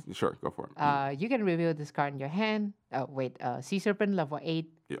talk about it. Sure, go for it. You can reveal this card in your hand. Sea Serpent, level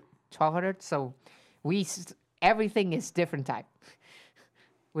 8, 1200. So everything is different type,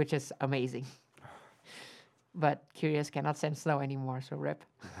 which is amazing. But Curious cannot send snow anymore, so rip.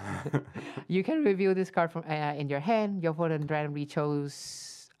 You can reveal this card from in your hand. Your opponent randomly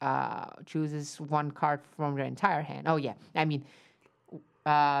chooses one card from your entire hand. Oh yeah, I mean,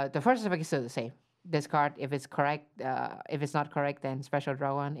 the first effect is still the same. This card, if it's correct, if it's not correct, then special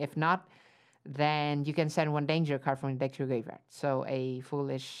draw one. If not, then you can send one danger card from your deck to your graveyard. So a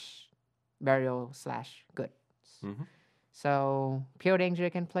foolish burial / good. So Pure Danger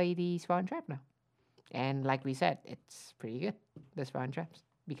can play the Spawn Trap now. And like we said, it's pretty good, the Spawn Traps,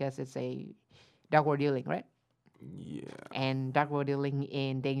 because it's a Dark World Dealing, right? Yeah. And Dark World Dealing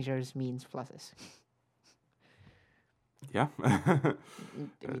in Dangers means pluses. Yeah. I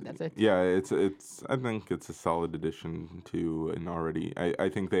mean, that's it. Yeah, it's. I think it's a solid addition to an already. I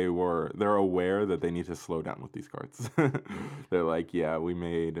think they're aware that they need to slow down with these cards. They're like, yeah, we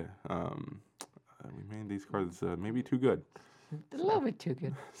made these cards maybe too good. A little bit too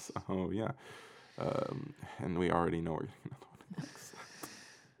good. So yeah, and we already know we're getting another one next.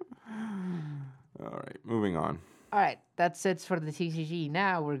 All right, moving on. All right, that's it for the TCG.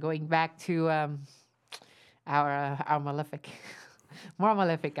 Now we're going back to our Malefic, more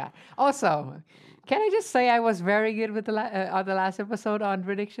Malefic guy. Also, can I just say I was very good with on the last episode on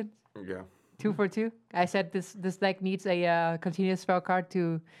predictions? Yeah. 2 for 2. I said this deck needs a continuous spell card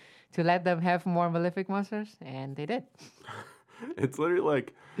to let them have more Malefic monsters, and they did. It's literally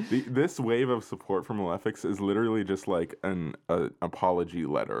like this wave of support from Malefics is literally just like an apology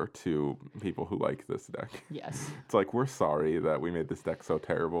letter to people who like this deck. Yes. It's like, we're sorry that we made this deck so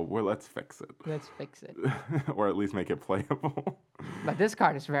terrible. Let's fix it. Let's fix it. Or at least make it playable. But this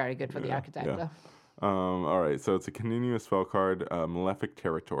card is very good for the archetype, yeah. though. All right, so it's a continuous spell card, Malefic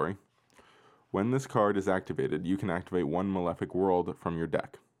Territory. When this card is activated, you can activate one Malefic World from your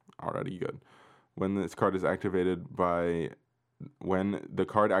deck. Already good. When this card is activated when the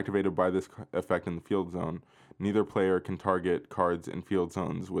card activated by this effect in the field zone, neither player can target cards in field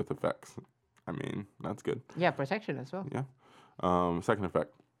zones with effects. I mean, that's good. Yeah, protection as well. Yeah. Second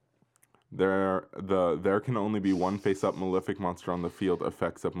effect. There can only be one face-up Malefic monster on the field.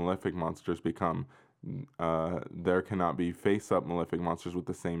 Effects of Malefic monsters become. There cannot be face-up Malefic monsters with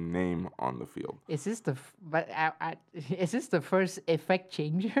the same name on the field. Is this is this the first effect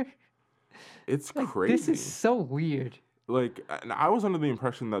changer? It's like, crazy. This is so weird. Like, I was under the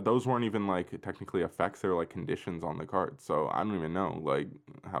impression that those weren't even like technically effects; they were like conditions on the card. So I don't even know like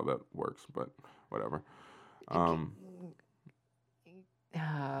how that works, but whatever.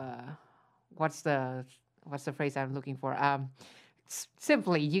 What's the phrase I'm looking for?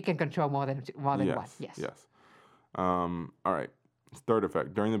 Simply, you can control more than one. Yes. Yes. All right. Third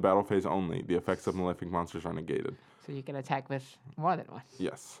effect. During the battle phase only, the effects of Malefic monsters are negated. So you can attack with more than one.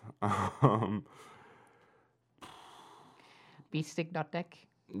 Yes. Beat stick dot deck.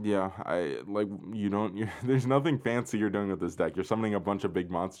 Yeah, there's nothing fancy you're doing with this deck. You're summoning a bunch of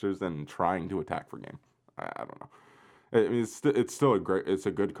big monsters and trying to attack for game. I don't know. I mean, it's still it's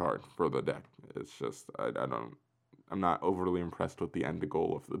a good card for the deck. It's just I'm not overly impressed with the end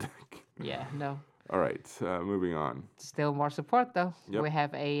goal of the deck. Yeah, no. All right, moving on. Still more support though. Yep. We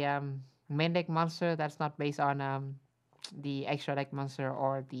have a main deck monster that's not based on the extra deck monster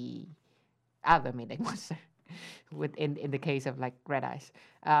or the other main deck monster. In the case of like Red Eyes.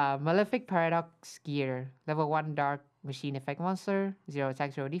 Malefic Paradox Gear, level 1 Dark Machine Effect Monster, 0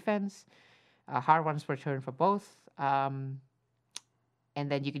 attack, 0 defense. Hard ones per turn for both. And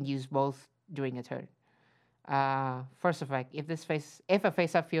then you can use both during a turn. First effect, if a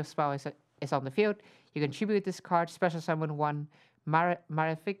face-up field spell is on the field, you can tribute this card, special summon one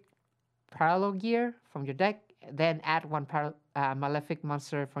Malefic Parallel Gear from your deck, then add one Malefic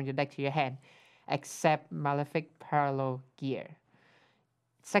monster from your deck to your hand, except Malefic Parallel Gear.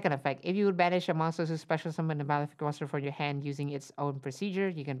 Second effect, if you would banish a monster to special summon a Malefic monster from your hand using its own procedure,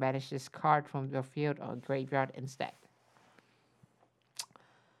 you can banish this card from your field or graveyard instead.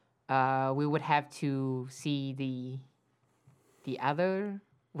 We would have to see the other.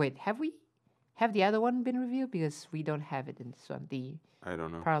 Wait, have the other one been reviewed? Because we don't have it in this one. I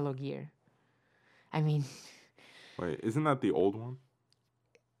don't know. Parallel Gear. I mean. Wait, isn't that the old one?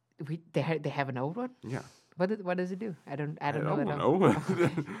 They have an old one? Yeah. What does it do? I don't know. I'm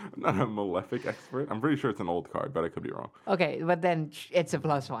not a Malefic expert. I'm pretty sure it's an old card, but I could be wrong. Okay, but then it's a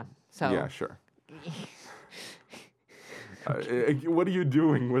 +1. So yeah, sure. What are you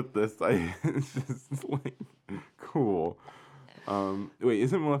doing with this? It's just like cool. Wait,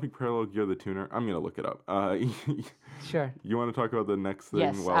 isn't Malefic Parallel Gear the tuner? I'm gonna look it up. Sure. You want to talk about the next thing?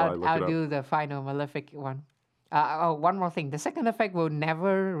 Yes, while I look it up? I'll do the final Malefic one. One more thing. The second effect will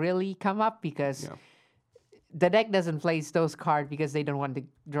never really come up because the deck doesn't place those cards because they don't want to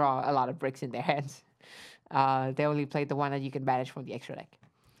draw a lot of bricks in their hands. They only play the one that you can banish from the extra deck.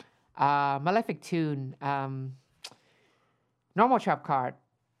 Malefic Tune. Normal trap card.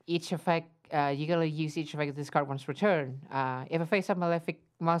 Each effect, you're going to use each effect of this card once per turn. If a face-up Malefic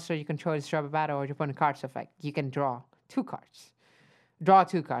monster you control is trap a battle or your opponent card's effect, you can draw 2 cards. Draw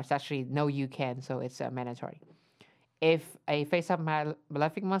 2 cards. Actually, no, you can, so it's mandatory. If a face-up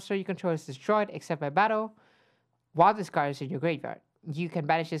Malefic monster you control is destroyed except by battle, while this card is in your graveyard, you can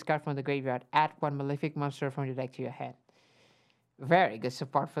banish this card from the graveyard, add one Malefic monster from your deck to your hand. Very good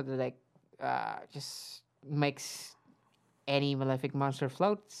support for the deck. Just makes any Malefic monster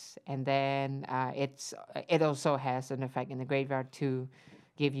floats, and then it also has an effect in the graveyard to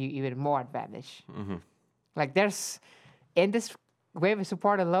give you even more advantage. Like there's in this wave of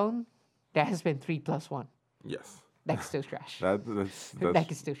support alone, there has been 3+1. Yes. Deck's still trash. That's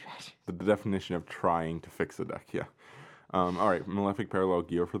Deck is still trash. the definition of trying to fix a deck. Yeah. All right, Malefic Parallel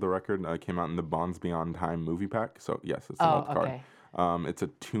Gear for the record came out in the Bonds Beyond Time movie pack. So yes, it's an old card. It's a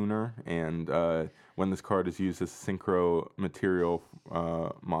tuner, and when this card is used as Synchro Material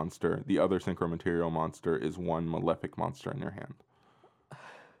monster, the other Synchro Material monster is one Malefic monster in your hand.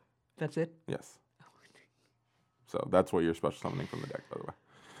 That's it? Yes. So that's what you're special summoning from the deck, by the way.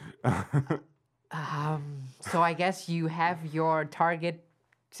 So I guess you have your target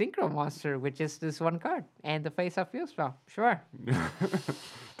Synchro monster, which is this one card, and the face of Field Spell. Sure.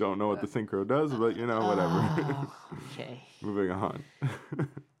 Don't know what the Synchro does, but whatever. Okay. Moving on.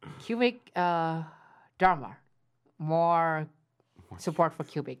 Cubic Dharma. More support for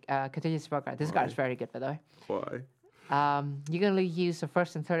Cubic. Continuous spell card. This card is very good, by the way. Why? You can only use the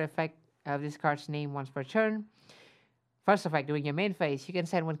first and third effect of this card's name once per turn. First effect, during your main phase, you can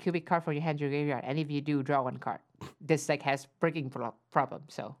send one Cubic card from your hand to your graveyard, and if you do, draw one card. This deck has breaking problem,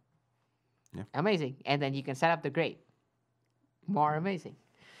 so amazing. And then you can set up the grade. More amazing.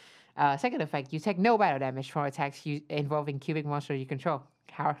 Second effect, you take no battle damage from attacks involving Cubic monster you control.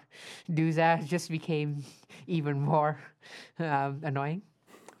 How Duza just became even more annoying.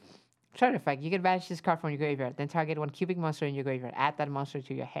 Third effect, you can banish this card from your graveyard, then target one Cubic monster in your graveyard. Add that monster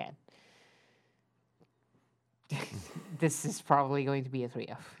to your hand. This is probably going to be a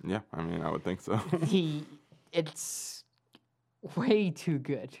 3F. Yeah, I mean, I would think so. It's way too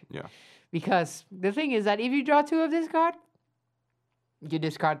good. Yeah. Because the thing is that if you draw 2 of this card, you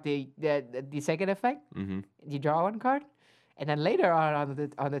discard the second effect. You draw 1 card, and then later on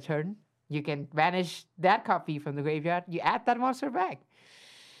the turn, you can banish that copy from the graveyard. You add that monster back,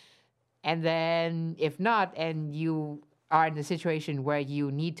 and then if not, and you are in the situation where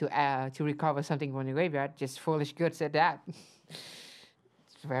you need to recover something from the graveyard, just Foolish Goods at that.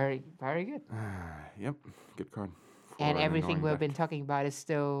 It's very, very good. Yep, good card. And everything we've been talking about is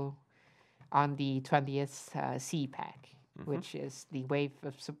still on the 20th C pack, which is the wave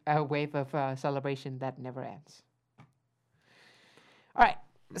of celebration that never ends. All right,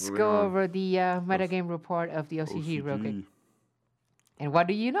 let's go over the metagame report of the OCG real quick. And what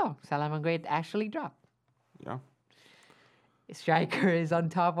do you know? Salamangreat actually dropped. Yeah. Striker is on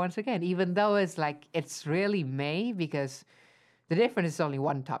top once again, even though it's really May, because the difference is only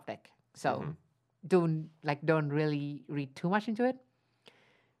one top deck. So don't really read too much into it.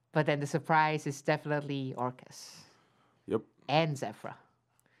 But then the surprise is definitely Orcus. Yep. And Zephyra.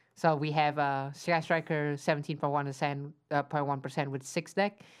 So we have Sky Striker 17.1% with 6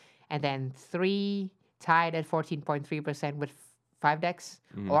 deck, and then 3 tied at 14.3% with 5 decks.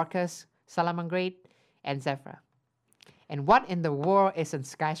 Orcus, Salamangreat, and Zephyra. And what in the world is a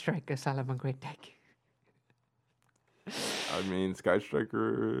Sky Striker Salamangreat deck? I mean, Sky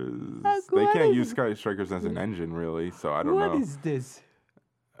Strikers... They can't use Sky Strikers as an engine, really, so I don't know. What is this?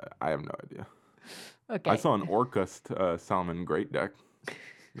 I have no idea. Okay. I saw an Orcus Salamangreat deck.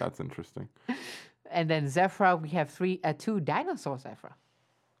 That's interesting. And then Zephyra, we have 2 Dinosaur Zephyra.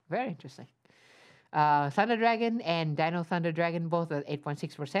 Very interesting. Thunder Dragon and Dino Thunder Dragon both at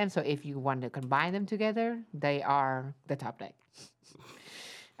 8.6%. So if you want to combine them together, they are the top deck.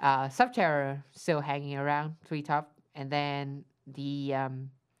 Subterror still hanging around 3 top, and then the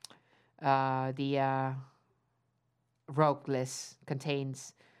Rogue list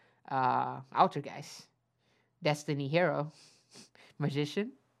contains Outergeist, Destiny Hero,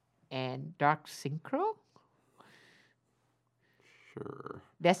 Magician, and Dark Synchro. Sure.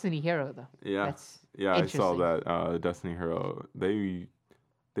 Destiny Hero, though. Yeah. I saw that. Destiny Hero. They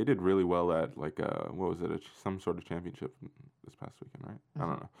did really well at what was it? Some sort of championship this past weekend, right? I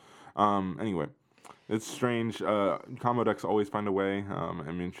don't know. Anyway, it's strange. Combo decks always find a way.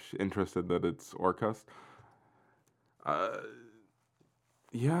 I'm interested that it's Orcus.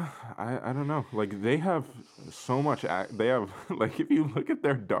 Yeah, I don't know. Like, they have so much. They have if you look at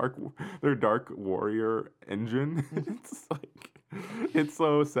their dark warrior engine, it's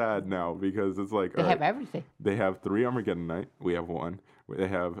so sad now, because it's like they have everything. They have 3 Armageddon Knight. We have 1. They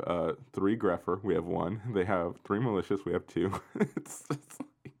have 3 Grepher. We have 1. They have 3 Malicious. We have 2. It's just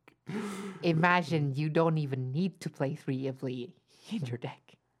like... Imagine you don't even need to play 3 Evely in your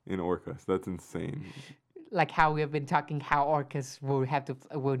deck. In Orcus, that's insane. like how we have been talking, how orcas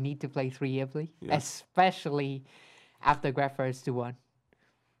will need to play 3 Ibli, especially after Graf first to 1.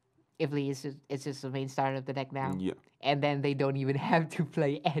 Ibli is just the main starter of the deck now. Yeah. And then they don't even have to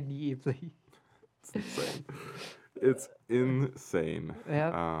play any Ibli. It's insane. It's insane.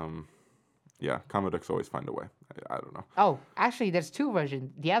 Yep. Yeah, combo decks always find a way. I don't know. Oh, actually, there's 2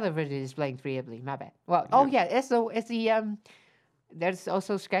 versions. The other version is playing 3 Ibli. My bad. Well, it's the there's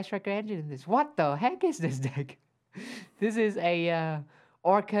also Skystriker engine in this. What the heck is this deck? This is a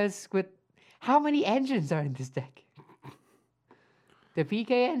Orcas with how many engines are in this deck? The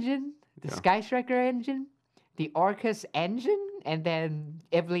PK engine, the Skystriker engine, the Orcas engine, and then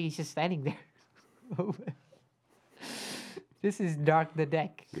Ibli is just standing there. This is Dark the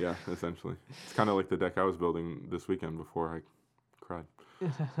deck. Yeah, essentially. It's kind of like the deck I was building this weekend before I cried.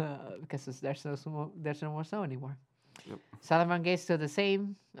 Because there's no more snow anymore. Yep. Salamangreat is still the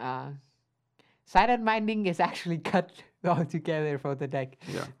same. Silent Minding is actually cut all together for the deck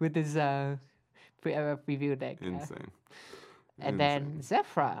with this preview deck. Insane. And then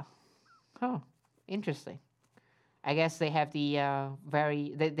Zephyra. Oh, interesting. I guess they have the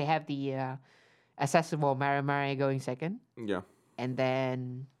they have the accessible Marimari going second. Yeah. And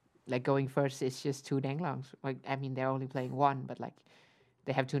then like going first is just 2 Danglongs. Like I mean they're only playing 1, but like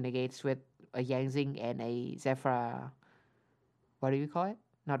they have 2 negates with a Yangzing and a Zephyra. What do you call it?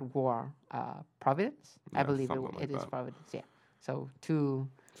 Not War. Providence? I believe it is Providence, yeah. So 2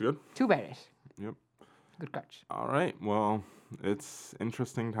 It's good. 2 barriers. Yep. Good cards. All right. Well, it's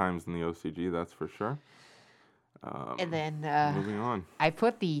interesting times in the OCG, that's for sure. And then moving on. I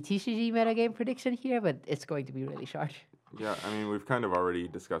put the TCG metagame prediction here, but it's going to be really short. Yeah, I mean we've kind of already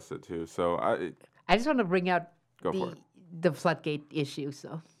discussed it too. So I just want to bring out Go for it. the floodgate issue.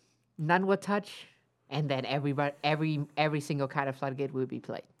 So none would touch, and then every single kind of floodgate will be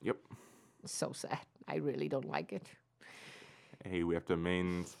played. Yep. So sad. I really don't like it. Hey, we have to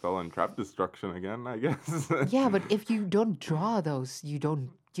main spell and trap destruction again, I guess. Yeah, but if you don't draw those, you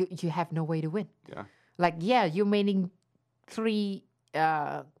have no way to win. Yeah. Like you're maining 3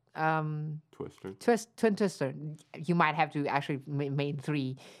 Twister. Twin Twister. You might have to actually main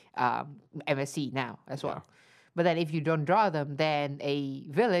 3 MSC now as well. Yeah. But then if you don't draw them, then a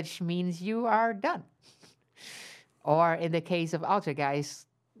village means you are done. Or in the case of Ultra guys,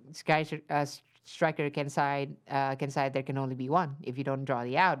 Striker can side there can only be 1. If you don't draw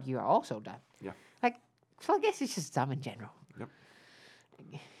the out, you are also done. Yeah. Like, so I guess it's just dumb in general. Yep.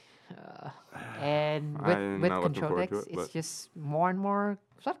 And I'm with not looking control forward decks, to it, it's but- just more and more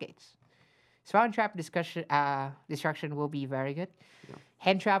floodgates. Surround trap destruction will be very good. Yeah.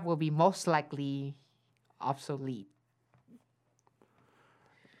 Hand trap will be most likely obsolete.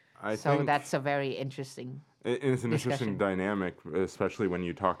 I So think that's a very interesting. it's an interesting discussion. dynamic, especially when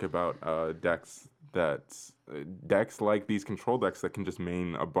you talk about decks decks like these control decks that can just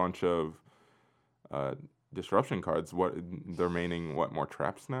main a bunch of disruption cards. What they're maining more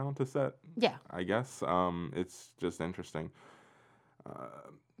traps now to set? Yeah. I guess it's just interesting.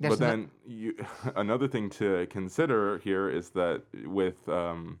 There's But then another thing to consider here is that with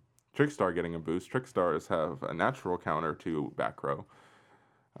Trickstar getting a boost, Trickstars have a natural counter to back row.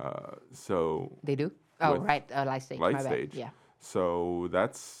 So They do? Oh, with right. Light stage. Light my bad. stage. Yeah. So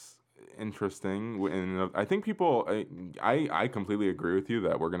that's interesting. And I think people, I completely agree with you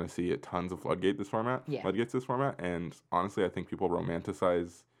that we're going to see tons of floodgates this format. And honestly, I think people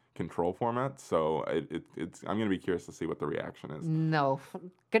romanticize control formats. So I'm going to be curious to see what the reaction is. No.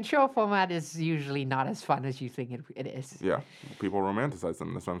 Control format is usually not as fun as you think it is. Yeah, people romanticize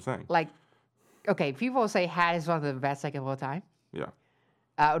them. That's what I'm saying. Like, okay, people say Hat is one of the best deck of all time. Yeah.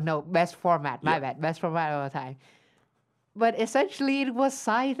 No, best format. My Yeah. bad. Best format of all time. But essentially, it was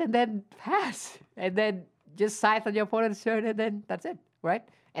Scythe and then pass. And then just Scythe on your opponent's turn, and then that's it, right?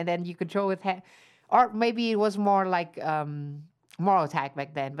 And then you control with or maybe it was more like Moral Attack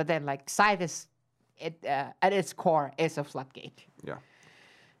back then. But then, like, Scythe is, at its core, is a floodgate. Yeah.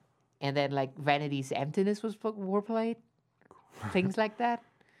 And then, like, Vanity's Emptiness were played. Things like that.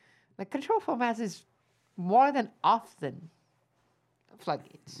 Like, control formats is more than often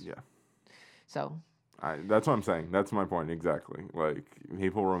floodgates. Yeah. So That's what I'm saying. That's my point exactly. Like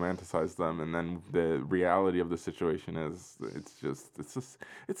people romanticize them, and then the reality of the situation is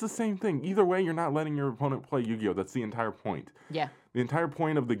it's the same thing. Either way, you're not letting your opponent play Yu-Gi-Oh. That's the entire point. yeah, The entire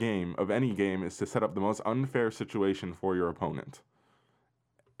point of the game, of any game, is to set up the most unfair situation for your opponent.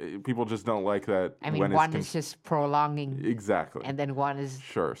 People just don't like that. I mean, when one it's is just prolonging, exactly. and then one is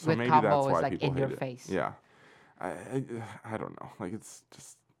Sure. So with maybe combo that's is why like people in hate your it. face. Yeah. I don't know. Like it's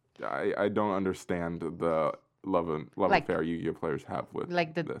just I don't understand the love Like- affair you players have with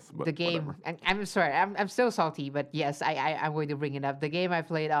like this. But the game. whatever. And I'm sorry, I'm still salty, but yes, I'm going to bring it up. The game I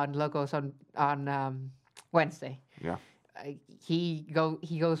played on Locos on Wednesday. Yeah. He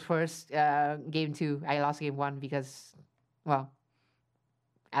goes first. Game 2, I lost game 1 because, well,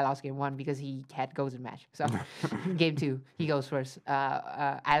 I lost game 1 because he had goals in match. So game 2, he goes first.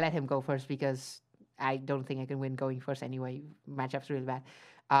 I let him go first because I don't think I can win going first anyway. Matchup's really bad.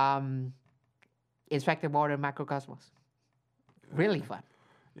 Inspector Border Macrocosmos. Really fun.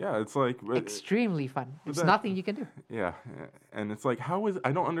 Yeah, it's like Extremely fun. There's that- nothing you can do. yeah, and it's like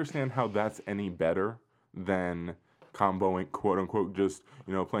I don't understand how that's any better than comboing, quote unquote, just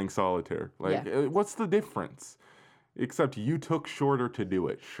playing solitaire. Like, Yeah. what's the difference? Except you took shorter to do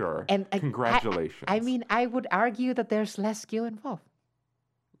it. Sure. And Congratulations. I mean, I would argue that there's less skill involved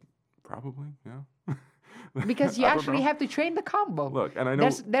Probably, yeah. because you I don't actually know. have to train the combo. Look, and I know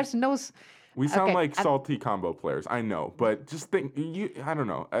there's no. we sound okay, like salty combo players. I know, but just think, I don't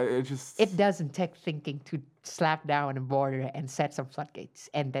know. It just It doesn't take thinking to slap down a border and set some floodgates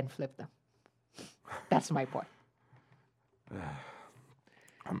and then flip them. That's my point.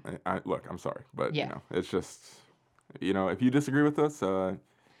 look. I'm sorry, but Yeah. it's just if you disagree with us,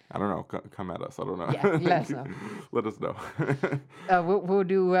 I don't know. Come at us. I don't know. Yeah, let us know. Let us know. We'll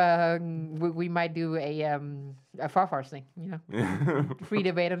do. We might do a Farfars thing. Free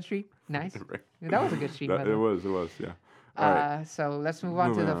debate on stream. Nice. Right. That was a good stream. by the It way. was. Yeah. All right. So let's move on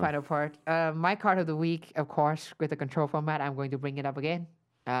to Moving the on. final part. My card of the week, of course, with the control format, I'm going to bring it up again.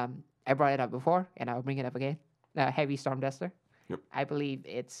 I brought it up before, and I'll bring it up again. Heavy Storm Duster. Yep. I believe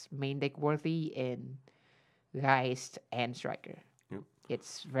it's main deck worthy in Geist and Striker. Yep.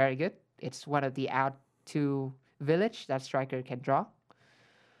 It's very good. It's one of the out to village that Striker can draw.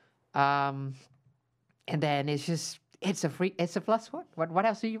 And then it's a +1. What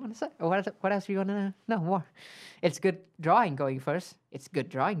else do you want to say? Or what else do you want to know more? It's good drawing going first. It's good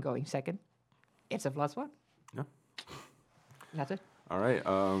drawing going second. It's a +1. Yeah. That's it. All right.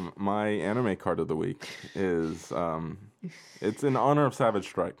 My anime card of the week is it's in honor of Savage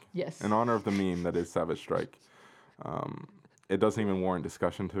Strike. Yes. In honor of the meme that is Savage Strike. It doesn't even warrant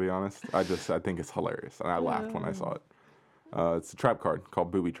discussion, to be honest. I think it's hilarious, and I laughed when I saw it. It's a trap card called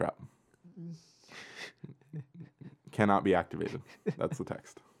Booby Trap. Cannot be activated. That's the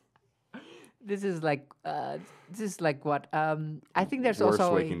text. This is like what? I think there's Worse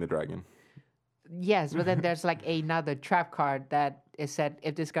also Waking the Dragon. yes, but then there's like another trap card that is said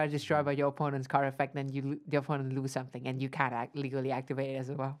if this card is destroyed by your opponent's card effect, then the opponent lose something, and you can't legally activate it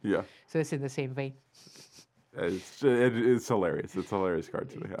as well. Yeah. So it's in the same vein. It's hilarious. It's a hilarious card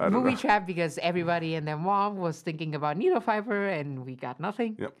to me. I don't Movie know. trap because everybody and their mom was thinking about needle fiber and we got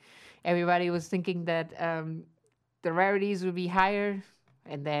nothing. Yep. Everybody was thinking that the rarities would be higher,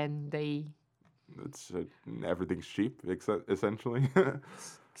 and then they It's everything's cheap, essentially.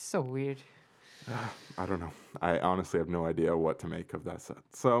 so weird. I don't know. I honestly have no idea what to make of that set.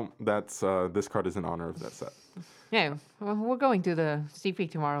 So that's this card is in honor of that set. Yeah, well, we're going to the CP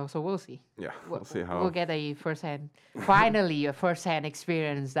tomorrow, so we'll see. Yeah, we'll see how. We'll get finally a first-hand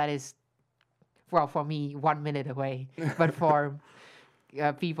experience that is, well, for me, 1 minute away, but for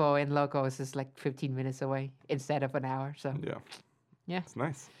people in Locos is like 15 minutes away instead of an hour. So Yeah. Yeah. It's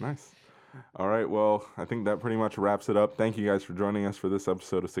nice. All right, well, I think that pretty much wraps it up. Thank you guys for joining us for this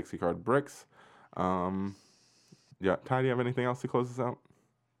episode of 60 Card Bricks. Yeah, Ty, do you have anything else to close us out?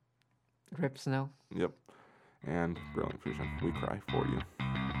 Rip Snow. Yep. And Brilliant Fusion, we cry for you.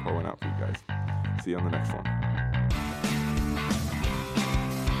 Pour one out for you guys. See you on the next one.